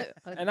some of the.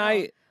 And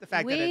I the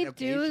fact that it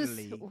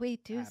occasionally we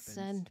do happens.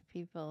 send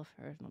people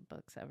for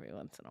books every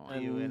once in a while,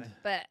 and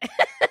but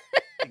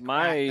the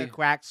my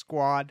crack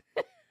squad.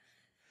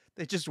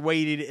 They're just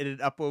waiting in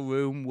an upper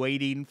room,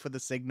 waiting for the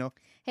signal.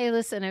 hey,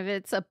 listen, if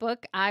it's a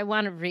book I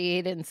want to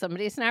read and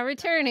somebody's not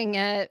returning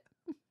it,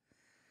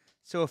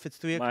 So if it's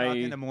 3 o'clock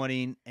in the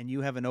morning and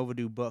you have an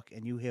overdue book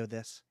and you hear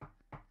this,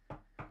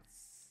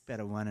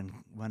 better run and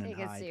Take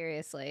it hide.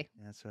 seriously.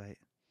 That's right.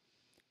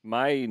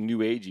 My new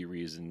agey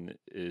reason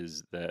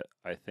is that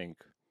I think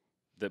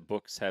that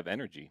books have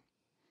energy.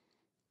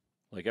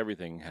 Like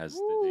everything has, they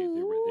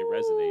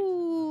resonate.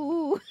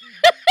 Ooh.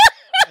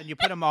 And you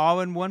put them all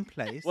in one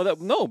place. Well,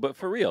 no, but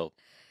for real,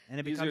 and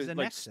it these becomes are a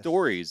like nexus.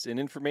 stories and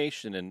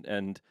information,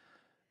 and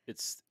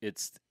it's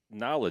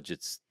knowledge.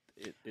 It's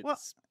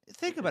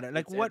think about it.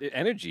 Like it's what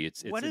energy?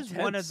 It's what is one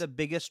of intense. the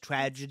biggest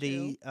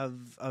tragedy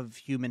of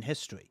human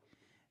history?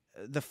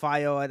 The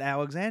fire at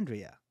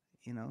Alexandria.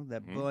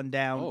 That burned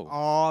down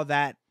all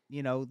that.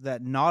 That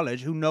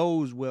knowledge. Who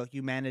knows where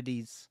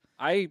humanity's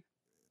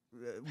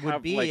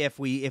would be if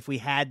we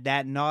had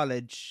that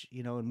knowledge,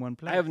 in one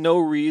place. I have no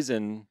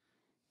reason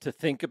to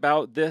think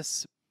about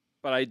this,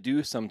 but I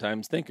do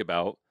sometimes think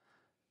about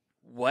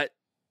what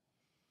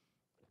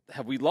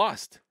have we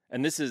lost.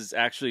 And this is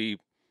actually,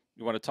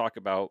 you want to talk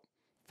about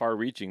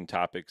far-reaching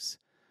topics,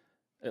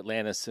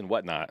 Atlantis and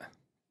whatnot.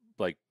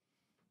 Like,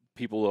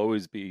 people will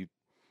always be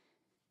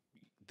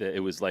that it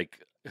was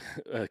like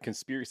a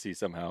conspiracy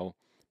somehow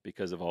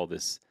because of all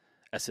this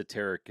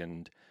esoteric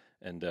and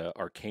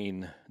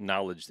arcane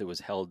knowledge that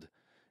was held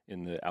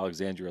in the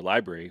Alexandria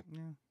Library. Yeah.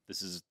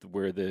 This is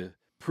where the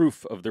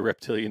proof of the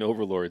reptilian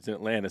overlords in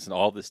Atlantis and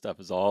all this stuff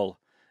it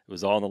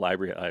was all in the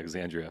library at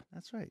Alexandria.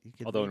 That's right. You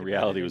could Although read in about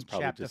reality it in was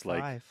probably chapter just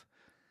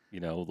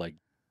 5. like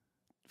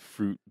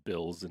fruit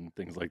bills and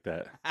things like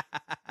that.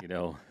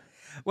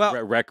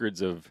 Well,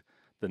 records of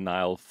the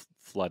Nile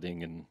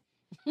flooding and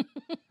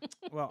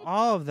well,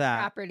 all of that.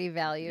 Property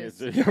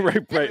values.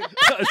 right.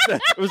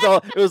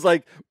 It was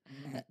like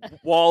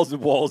walls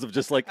and walls of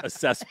just like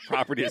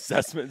property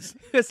assessments.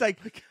 It's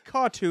like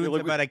cartoons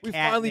Like, about a we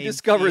cat finally named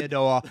discovered-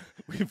 Theodore.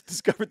 We've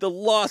discovered the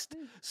lost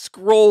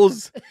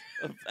scrolls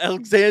of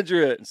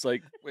Alexandria. It's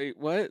like, wait,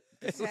 what?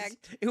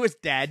 It was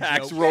dad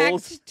Tax joke. roll.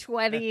 rolls. Fact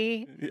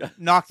 20. Yeah.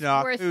 Knock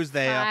knock. Worth Who's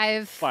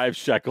there? 5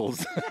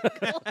 shekels.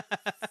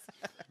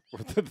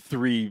 Worth of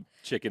 3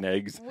 chicken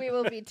eggs. We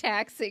will be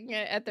taxing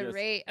it at the Yes.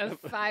 rate of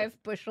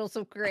 5 bushels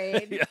of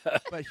grain. Yeah.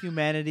 But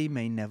humanity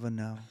may never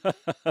know.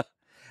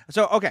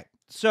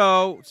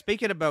 So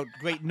speaking about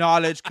great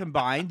knowledge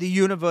combined, the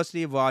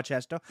University of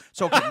Rochester.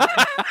 So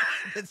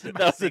this is my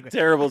That was a segue.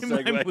 terrible I'm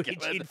segue.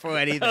 reaching for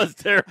anything. That was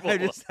terrible. I'm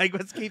just like,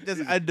 let's keep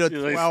this under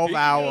You're like, 12 speaking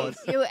hours.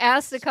 You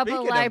asked a couple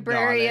Speaking of of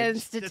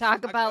librarians knowledge, to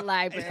talk about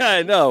libraries. Yeah,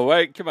 I know,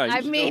 right? Come on. I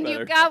should know mean, better.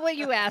 you got what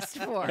you asked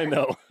for. I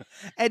know.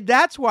 And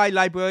that's why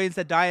librarians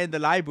that die in the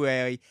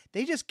library,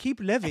 they just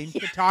keep living to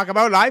talk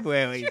about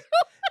libraries.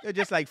 They're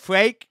just like,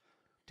 Frank,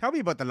 tell me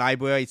about the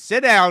library.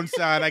 Sit down,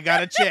 son. I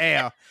got a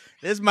chair.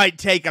 This might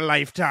take a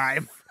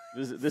lifetime.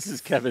 This is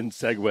Kevin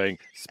segueing.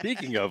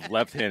 Speaking of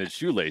left-handed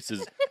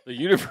shoelaces, the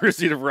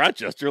University of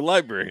Rochester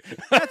Library.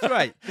 That's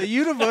right. The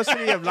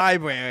University of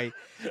Library.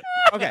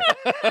 Okay.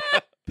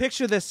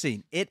 Picture this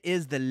scene. It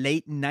is the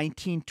late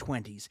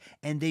 1920s,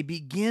 and they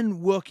begin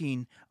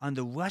working on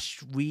the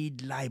Rush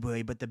Reed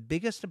Library. But the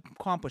biggest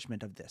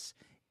accomplishment of this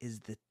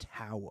is the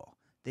tower.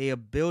 They are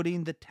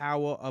building the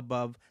tower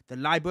above the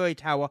library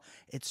tower.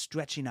 It's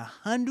stretching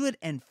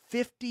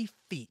 150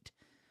 feet.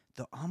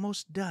 They're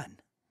almost done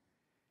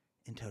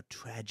until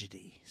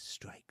tragedy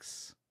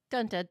strikes.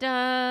 Dun dun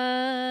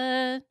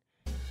dun.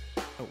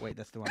 Oh, wait,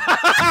 that's the one. Wait,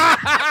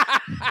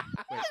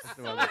 that's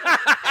the one.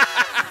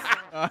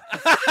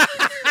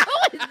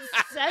 So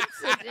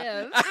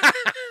insensitive.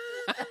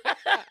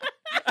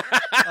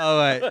 All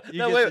right. You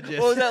No, get wait, the gist.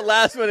 what was that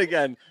last one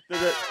again?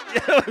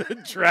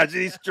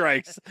 Tragedy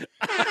strikes.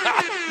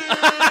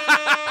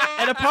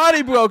 And a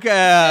party broke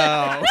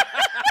out.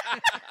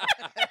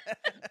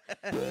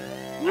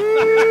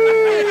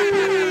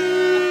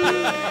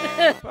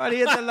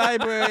 Party at the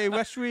library,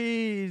 West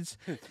Reeds.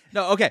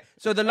 No, okay.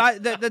 So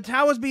the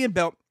tower's being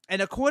built,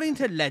 and according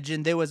to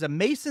legend, there was a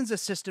mason's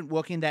assistant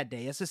working that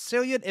day, a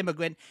Sicilian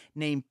immigrant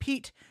named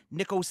Pete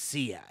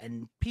Nicosia.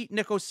 And Pete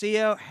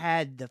Nicosia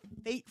had the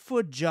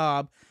fateful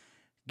job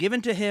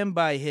given to him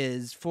by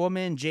his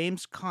foreman,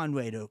 James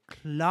Conway, to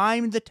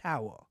climb the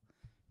tower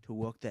to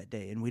work that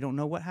day. And we don't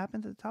know what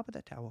happened at the top of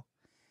that tower.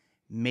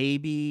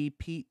 Maybe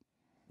Pete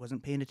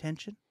wasn't paying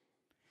attention.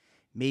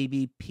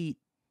 Maybe Pete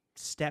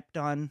stepped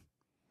on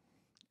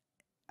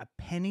a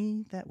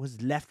penny that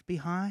was left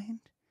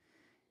behind.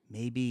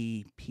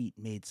 Maybe Pete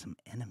made some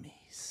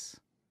enemies.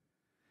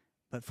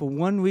 But for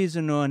one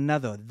reason or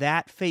another,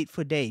 that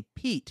fateful day,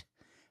 Pete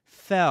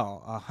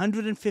fell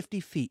 150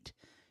 feet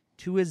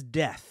to his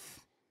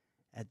death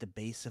at the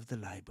base of the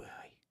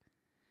library.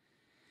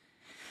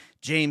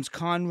 James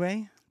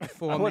Conway, I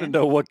foreman, want to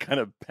know what kind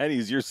of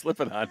pennies you're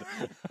slipping on.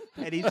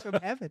 pennies from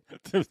heaven.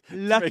 To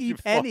Lucky make you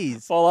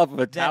pennies. Fall off of a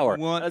that tower.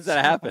 How once- does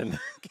that happen?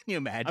 Can you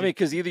imagine? I mean,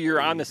 because either you're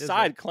on the Does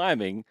side it-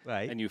 climbing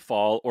right. and you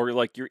fall, or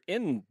like you're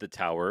in the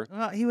tower.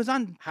 Well, he was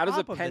on How does a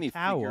top of penny the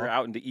tower. figure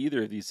out into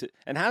either of these?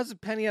 And how does a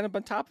penny end up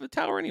on top of a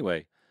tower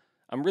anyway?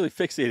 I'm really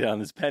fixated on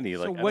this penny.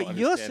 So Like, I what don't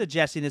you're understand.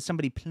 suggesting is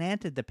somebody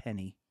planted the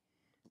penny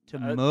to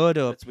Uh,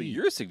 murder That's what Pete.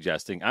 you're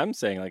suggesting. I'm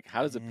saying, like,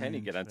 how does a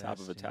penny get on top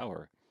of a Interesting.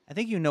 tower? I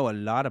think you know a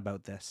lot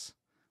about this.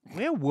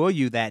 Where were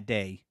you that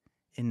day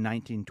in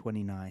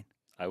 1929?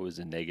 I was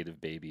a negative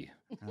baby.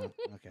 Oh,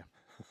 okay.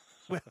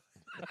 Well,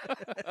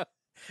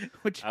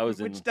 which I was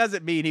in- which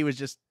doesn't mean he was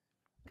just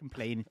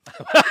complaining.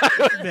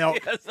 Milk.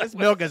 Yes, This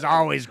milk is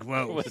always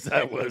gross.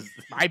 That was.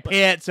 My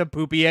pants are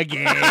poopy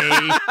again.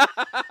 Man,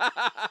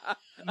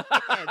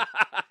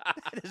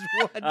 that is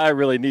one I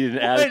really needed an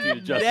attitude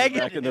adjustment back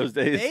negative in those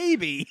days.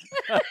 baby.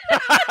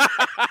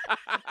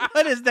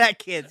 What is that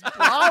kid's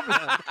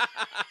problem?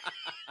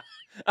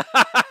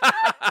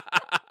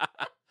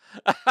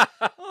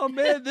 Oh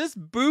man, this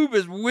boob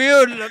is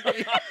weird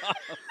looking.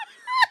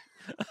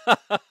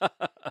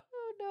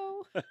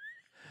 Oh no.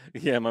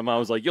 Yeah, my mom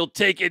was like, "You'll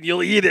take it,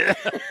 you'll eat it.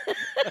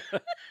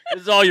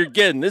 This is all you're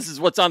getting. This is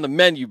what's on the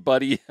menu,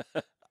 buddy."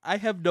 I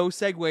have no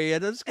segue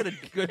in. I'm just gonna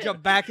go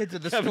jump back into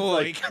the Kevin's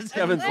story. like- 'cause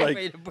Kevin's there's no like-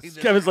 way to bring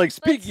this Kevin's like,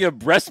 speaking of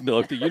breast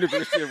milk, the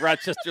University of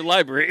Rochester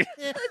Library.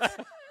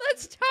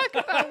 Let's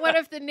talk about one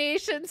of the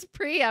nation's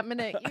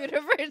preeminent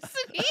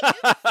universities.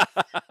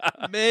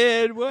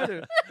 Man, where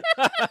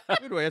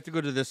do I have to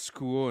go to this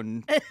school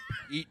and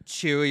eat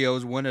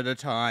Cheerios one at a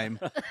time?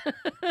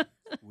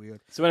 Weird.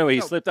 So anyway,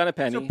 he So- slipped on a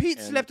penny. So Pete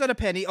and- slipped on a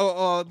penny,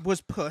 or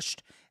was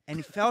pushed, and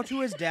he fell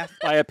to his death.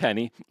 by a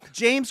penny.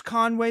 James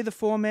Conway, the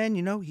foreman,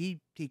 he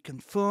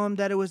confirmed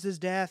that it was his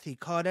death. He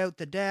caught out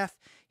the death.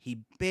 He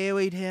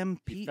buried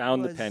him. He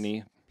found the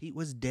penny. Pete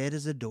was dead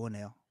as a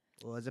doornail,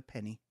 or as a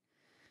penny,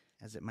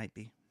 as it might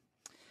be.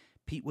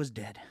 Pete was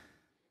dead.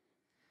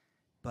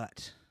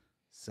 But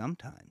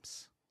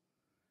sometimes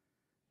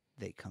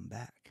they come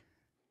back.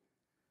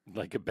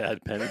 Like a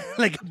bad penny.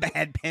 Like a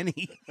bad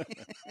penny.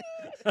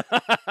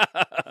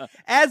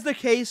 As the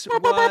case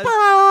was.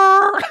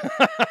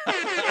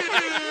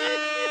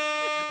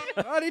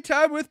 Party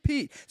time with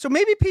Pete. So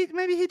maybe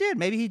he did.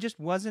 Maybe he just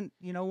wasn't,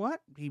 you know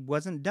what? He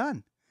wasn't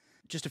done.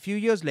 Just a few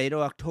years later,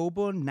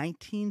 October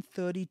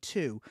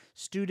 1932,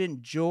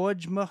 student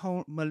George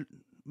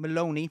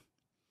Maloney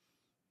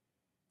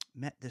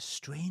met this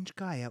strange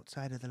guy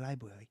outside of the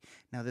library.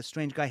 Now, this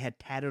strange guy had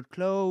tattered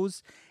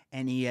clothes,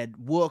 and he had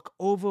work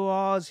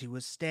overalls. He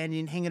was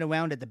hanging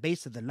around at the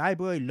base of the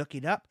library,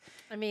 looking up.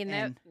 I mean,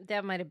 And-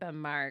 that might have been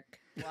Mark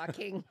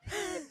walking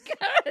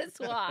his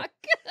walk.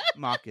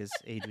 Mark is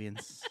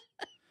Adrian's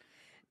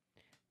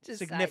Just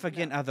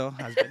significant side other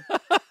husband.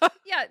 note.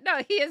 Yeah,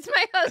 no, he is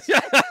my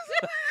husband.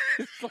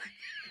 It's like,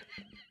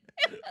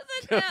 It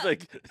wasn't it's him.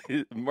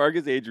 like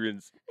Marcus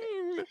Adrian's.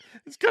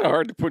 It's kind of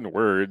hard to put in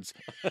words.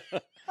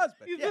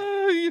 Husband,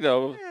 yeah. You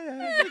know,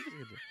 Yeah.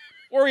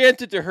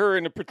 oriented to her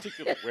in a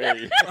particular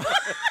way.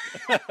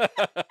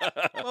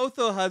 Both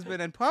her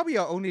husband and probably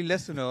our only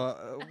listener.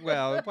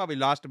 Well, we probably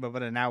lost him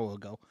about an hour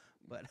ago,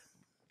 but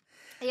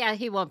Yeah,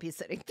 he won't be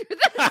sitting through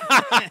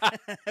that.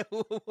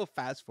 we'll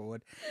fast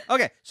forward.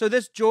 Okay, so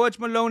this George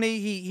Maloney,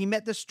 he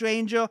met the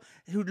stranger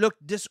who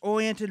looked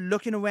disoriented,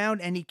 looking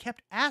around, and he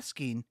kept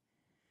asking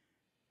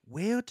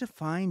where to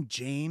find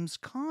James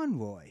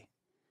Conroy.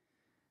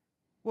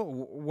 Well,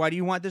 why do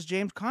you want this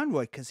James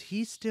Conroy? Because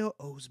he still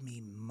owes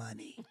me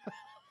money.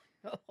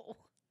 Oh.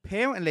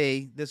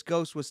 Apparently, this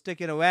ghost was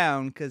sticking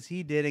around because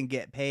he didn't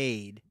get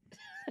paid.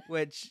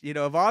 Which,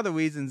 of all the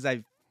reasons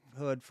I've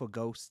heard for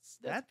ghosts,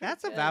 That's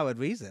that's a pretty good. valid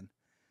reason.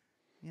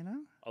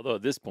 Although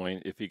at this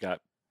point, if he got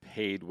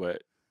paid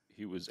what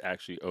he was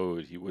actually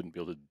owed, he wouldn't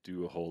be able to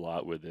do a whole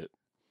lot with it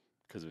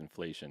because of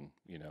inflation.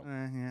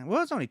 Yeah.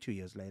 Well, it's only 2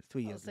 years later.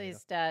 3 years So later.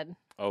 he's dead.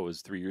 Oh, it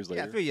was 3 years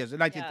later. Yeah, 3 years.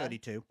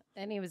 1932.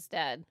 And he was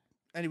dead.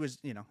 And he was,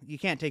 you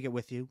can't take it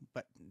with you,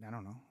 but I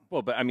don't know.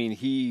 Well, but I mean,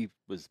 he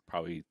was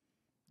probably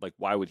like,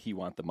 why would he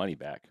want the money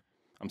back?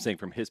 I'm saying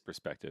from his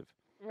perspective,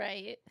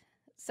 Right.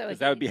 So because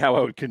that would be how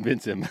I would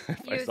convince him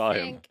if I you saw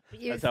him. think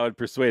you That's how I'd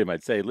persuade him.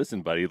 I'd say,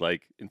 "Listen, buddy,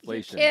 like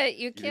inflation,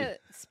 You can't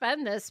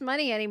spend this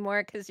money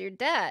anymore because you're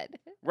dead.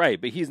 right?"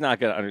 But he's not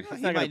gonna. He's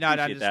He not might gonna not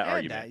appreciate that understand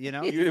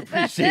argument. that, You would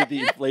appreciate the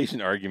inflation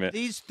argument.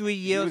 These 3 You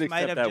years would might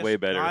accept have that just way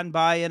better. gone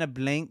by in a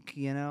blink,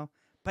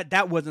 But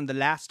that wasn't the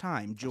last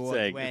time I'm George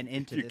saying, ran if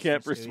into you this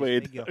can't mysterious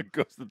persuade figure. a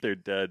ghost that they're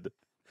dead.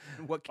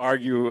 What can-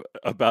 Argue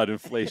about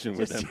inflation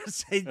with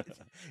Just him. say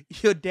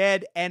you're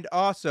dead, and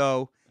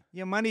also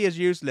your money is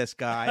useless,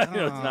 guy. You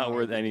know, it's not Oh.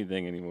 worth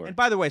anything anymore. And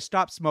by the way,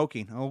 stop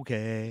smoking.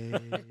 Okay.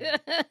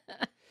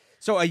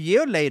 So a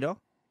year later,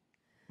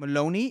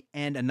 Maloney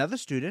and another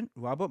student,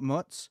 Robert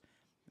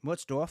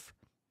Mutzdorf,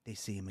 they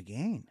see him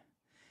again.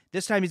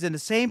 This time he's in the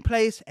same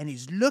place and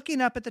he's looking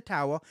up at the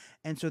tower.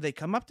 And so they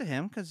come up to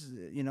him because,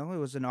 it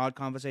was an odd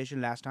conversation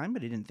last time,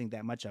 but he didn't think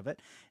that much of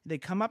it. They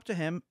come up to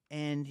him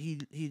and he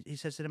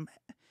says to them,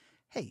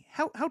 "Hey,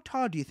 how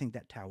tall do you think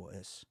that tower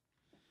is?"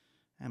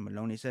 And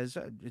Maloney says,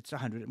 "It's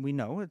 100. We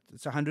know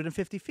it's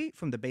 150 feet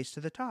from the base to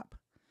the top."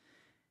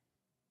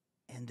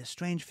 And the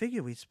strange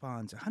figure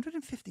responds,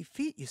 150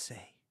 feet, you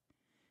say?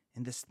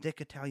 In this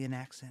thick Italian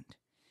accent.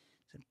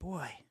 He said,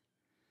 "Boy,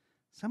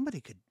 somebody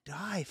could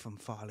die from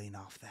falling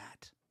off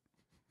that."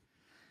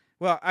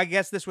 Well, I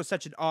guess this was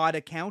such an odd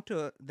account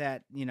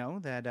that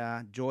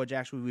George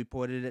actually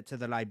reported it to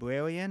the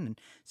librarian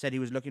and said he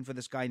was looking for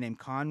this guy named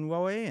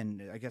Conroy.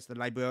 And I guess the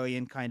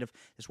librarian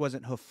this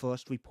wasn't her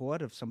first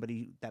report of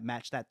somebody that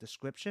matched that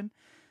description.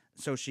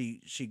 So she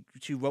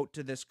wrote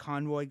to this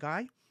Conroy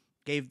guy,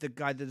 gave the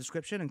guy the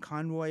description, and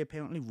Conroy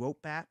apparently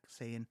wrote back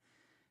saying,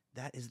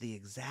 "That is the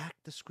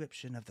exact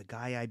description of the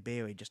guy I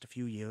buried just a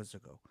few years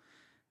ago,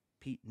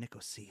 Pete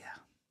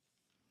Nicosia."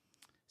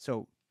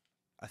 So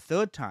a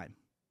third time,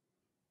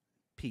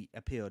 Pete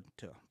appeared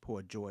to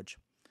poor George.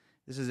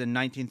 This is in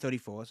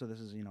 1934, so this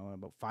is,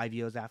 about 5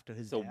 years after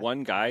his death.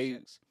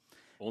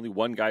 Only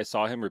one guy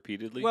saw him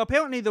repeatedly? Well,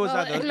 apparently there was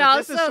others. And But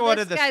also, this is sort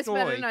of the guy's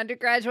story. been an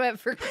undergraduate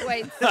for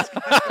quite some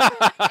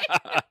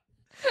time.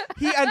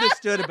 He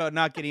understood about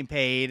not getting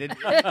paid. And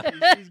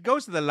he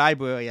goes to the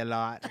library a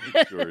lot.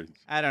 George.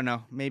 I don't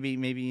know. Maybe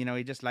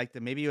he just liked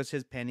it. Maybe it was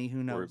his penny.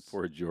 Who knows?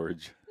 Poor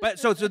George. But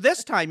so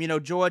this time,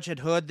 George had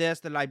heard this.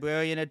 The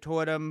librarian had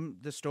told him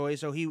the story.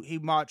 So he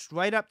marched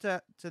right up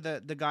to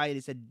the guy and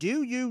he said,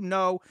 "Do you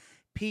know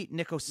Pete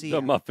Nicosia?"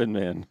 The Muffin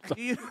Man.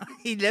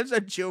 He lives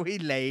on Drury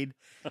Lane,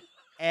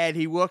 and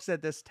he works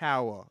at this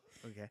tower.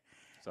 Okay.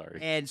 Sorry.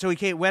 And so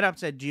he went up and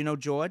said, "Do you know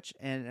George?"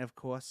 And of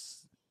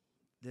course,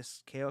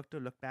 this character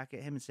looked back at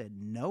him and said,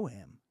 "Know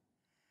him?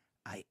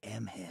 I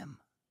am him."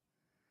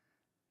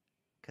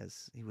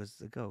 Because he was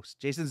the ghost.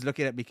 Jason's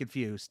looking at me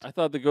confused. I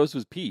thought the ghost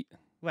was Pete.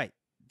 Right.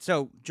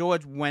 So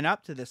George went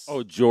up to this.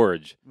 Oh,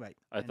 George. Right.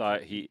 I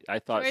thought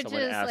George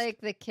someone is asked.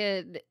 like the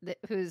kid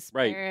whose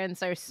Right.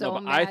 parents are so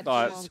but mad I he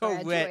thought- won't so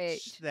graduate.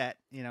 rich that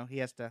he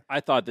has to. I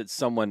thought that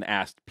someone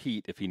asked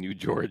Pete if he knew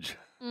George.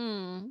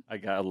 Mm.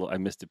 I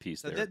missed a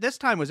piece So there. this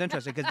time was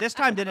interesting because this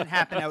time didn't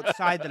happen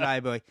outside the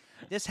library.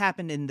 This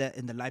happened in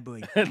the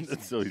library.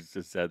 basement. So he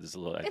just said this a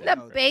little. In know,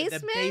 the the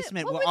basement?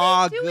 basement What were were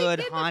all they doing good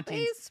in the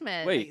hauntings.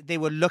 basement? Wait. They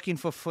were looking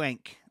for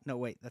Frank. No,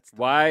 wait, that's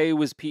Why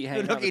was Pete they're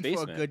hanging out in the looking for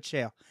basement? a good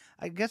chair.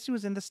 I guess he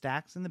was in the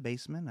stacks in the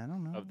basement. I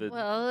don't know. Of the,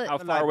 Well, how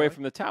the far away library.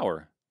 from the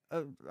tower?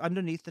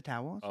 Underneath the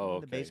tower, so Oh,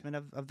 in the okay. basement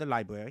of the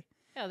library.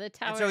 Yeah, the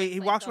tower. And so he is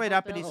like walks the right whole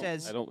up and he building.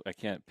 says- I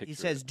can't picture. He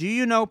says, it. "Do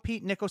you know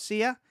Pete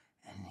Nicosia?"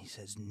 And he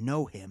says,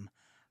 "Know him.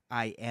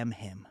 I am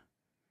him."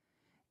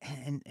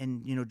 And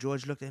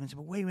George looked at him and said,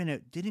 "But wait a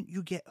minute, didn't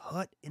you get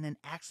hurt in an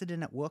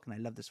accident at work?" And I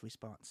love this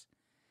response.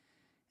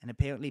 And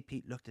apparently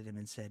Pete looked at him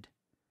and said,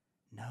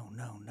 "No,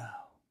 no, no.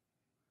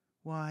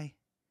 Why,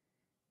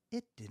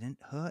 it didn't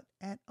hurt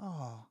at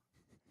all."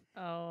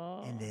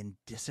 Oh. And then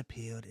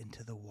disappeared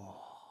into the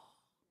wall.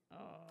 Oh.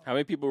 How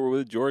many people were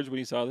with George when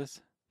he saw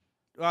this?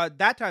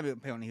 That time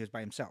apparently he was by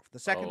himself. The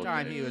second Oh,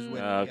 time okay. he was with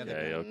the Okay, other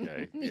guy.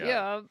 okay. Yeah.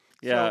 Yeah.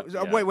 Yeah.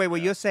 So, yeah, wait. Well,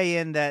 yeah. you're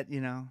saying that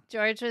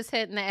George was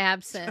hitting the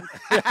absinthe.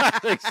 I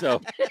think so.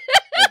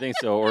 I think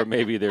so. Or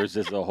maybe there's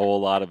just a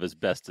whole lot of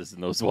asbestos in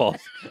those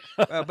walls.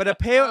 But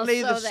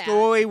apparently Also the that.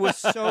 story was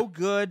so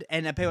good,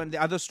 and apparently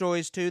the other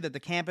stories too, that the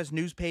campus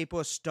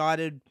newspaper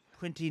started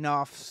printing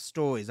off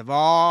stories of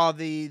all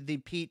the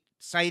Pete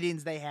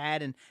sightings they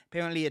had, and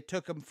apparently it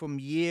took them from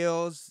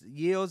years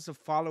of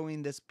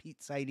following this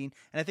Pete sighting.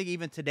 And I think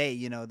even today,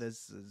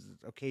 there's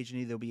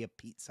occasionally there'll be a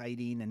Pete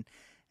sighting,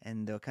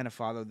 and they'll kind of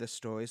follow this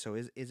story. So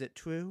is it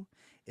true?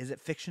 Is it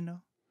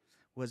fictional?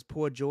 Was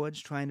poor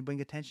George trying to bring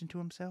attention to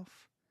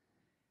himself?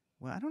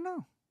 Well, I don't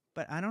know.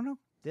 But I don't know.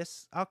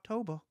 This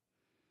October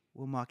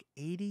will mark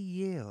 80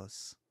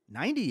 years,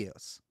 90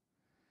 years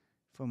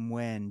from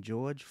when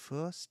George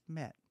first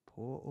met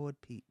poor old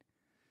Pete.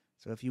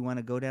 So if you want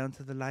to go down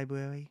to the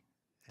library.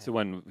 So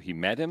when he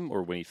met him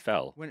or when he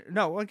fell?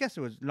 No, I guess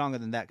it was longer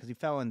than that because he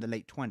fell in the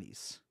late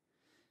 20s.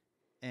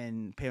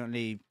 And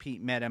apparently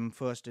Pete met him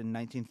first in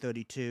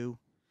 1932.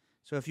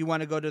 So if you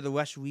want to go to the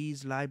Rush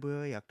Rees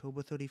Library,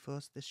 October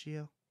 31st this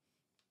year.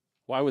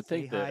 Well, I would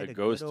Say think hi that to a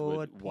ghost good old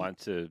would Pete. want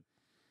to.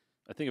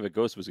 I think if a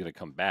ghost was going to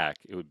come back,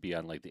 it would be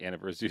on like the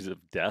anniversaries of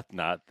death,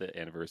 not the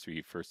anniversary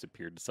he first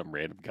appeared to some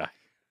random guy.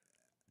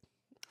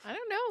 I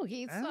don't know.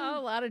 He I saw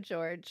a lot of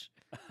George.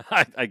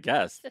 I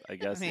guess. I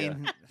yeah.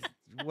 mean,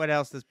 what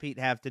else does Pete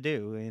have to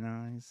do?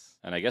 He's...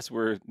 And I guess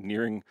we're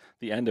nearing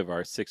the end of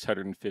our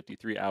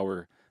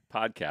 653-hour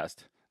podcast.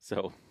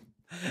 So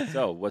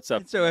what's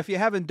up? So if you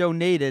haven't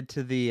donated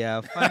to the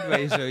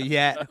fundraiser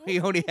yet, we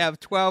only have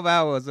 12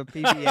 hours of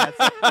PBS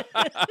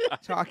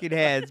Talking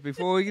Heads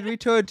before we can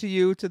return to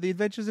you to the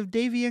adventures of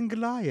Davy and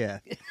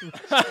Goliath.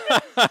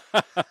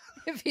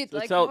 If you'd So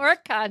like tell- more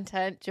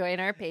content, join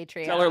our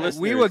Patreon. Tell our listeners.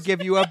 We will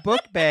give you a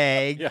book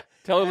bag. Yeah,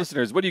 tell our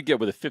listeners, what do you get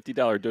with a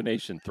 $50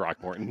 donation,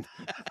 Throckmorton?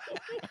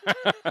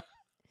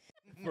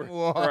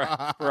 For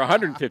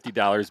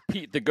 $150,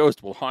 Pete the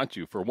Ghost will haunt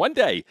you for one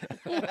day.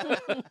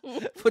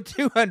 For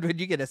 200,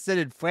 you get a sit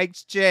in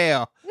Frank's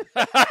chair.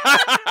 And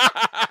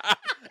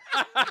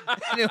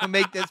it'll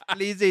make this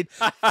pleasing.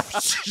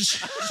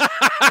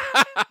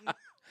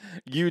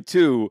 You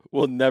too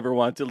will never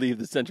want to leave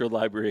the Central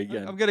Library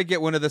again. I'm going to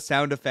get one of the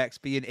sound effects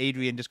being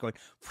Adrian just going.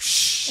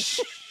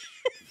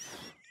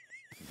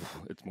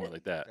 It's more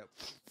like that.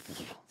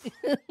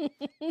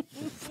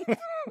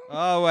 Oh,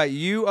 All right,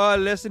 you are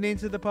listening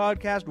to the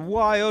podcast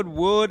Wild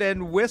Wood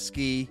and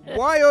Whiskey.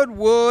 Wild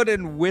Wood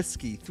and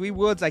Whiskey. 3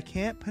 words I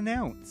can't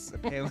pronounce,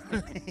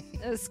 apparently.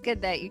 It was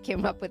good that you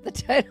came up with the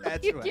title.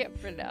 That's you right.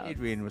 can't pronounce.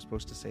 Adrian was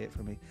supposed to say it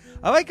for me.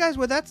 All right, guys,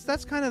 well,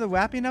 that's kind of the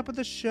wrapping up of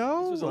the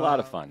show. This was a lot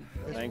of fun.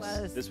 It Thanks.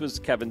 was. This was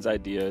Kevin's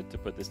idea to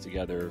put this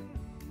together,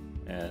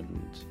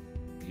 and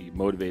he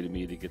motivated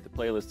me to get the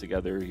playlist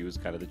together. He was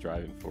kind of the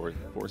driving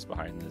force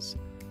behind this.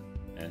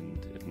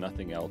 And if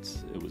nothing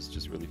else, it was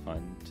just really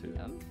fun to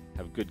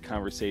have good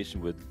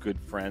conversation with good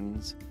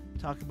friends.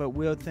 Talk about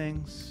weird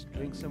things,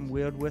 drink some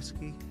weird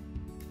whiskey,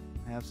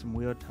 have some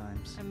weird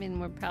times. I mean,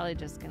 we're probably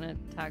just going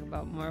to talk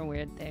about more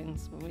weird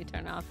things when we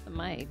turn off the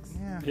mics.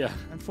 Yeah.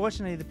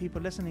 Unfortunately, the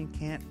people listening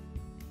can't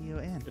hear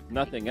in. If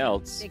nothing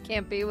else. They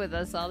can't be with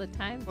us all the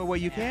time. Well,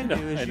 what you can do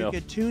is I you know.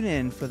 could tune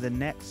in for the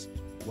next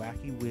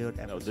wacky, weird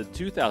No, episode.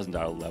 the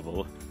 $2,000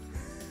 level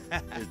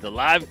is the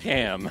live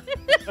cam.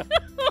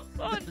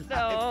 Oh,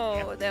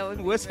 no. That would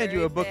be We'll send you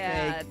very a book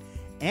bad. bag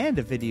and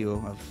a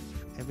video of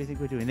everything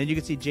we're doing. Then you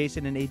can see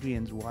Jason and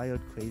Adrian's wild,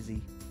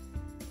 crazy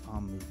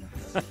arm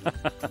movements.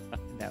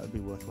 That would be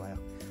worthwhile.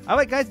 All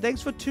right, guys,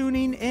 thanks for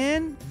tuning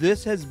in.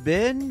 This has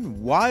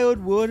been Wild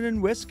Wood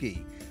and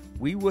Whiskey.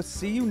 We will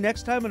see you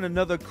next time on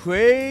another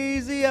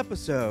crazy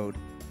episode.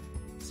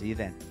 See you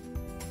then.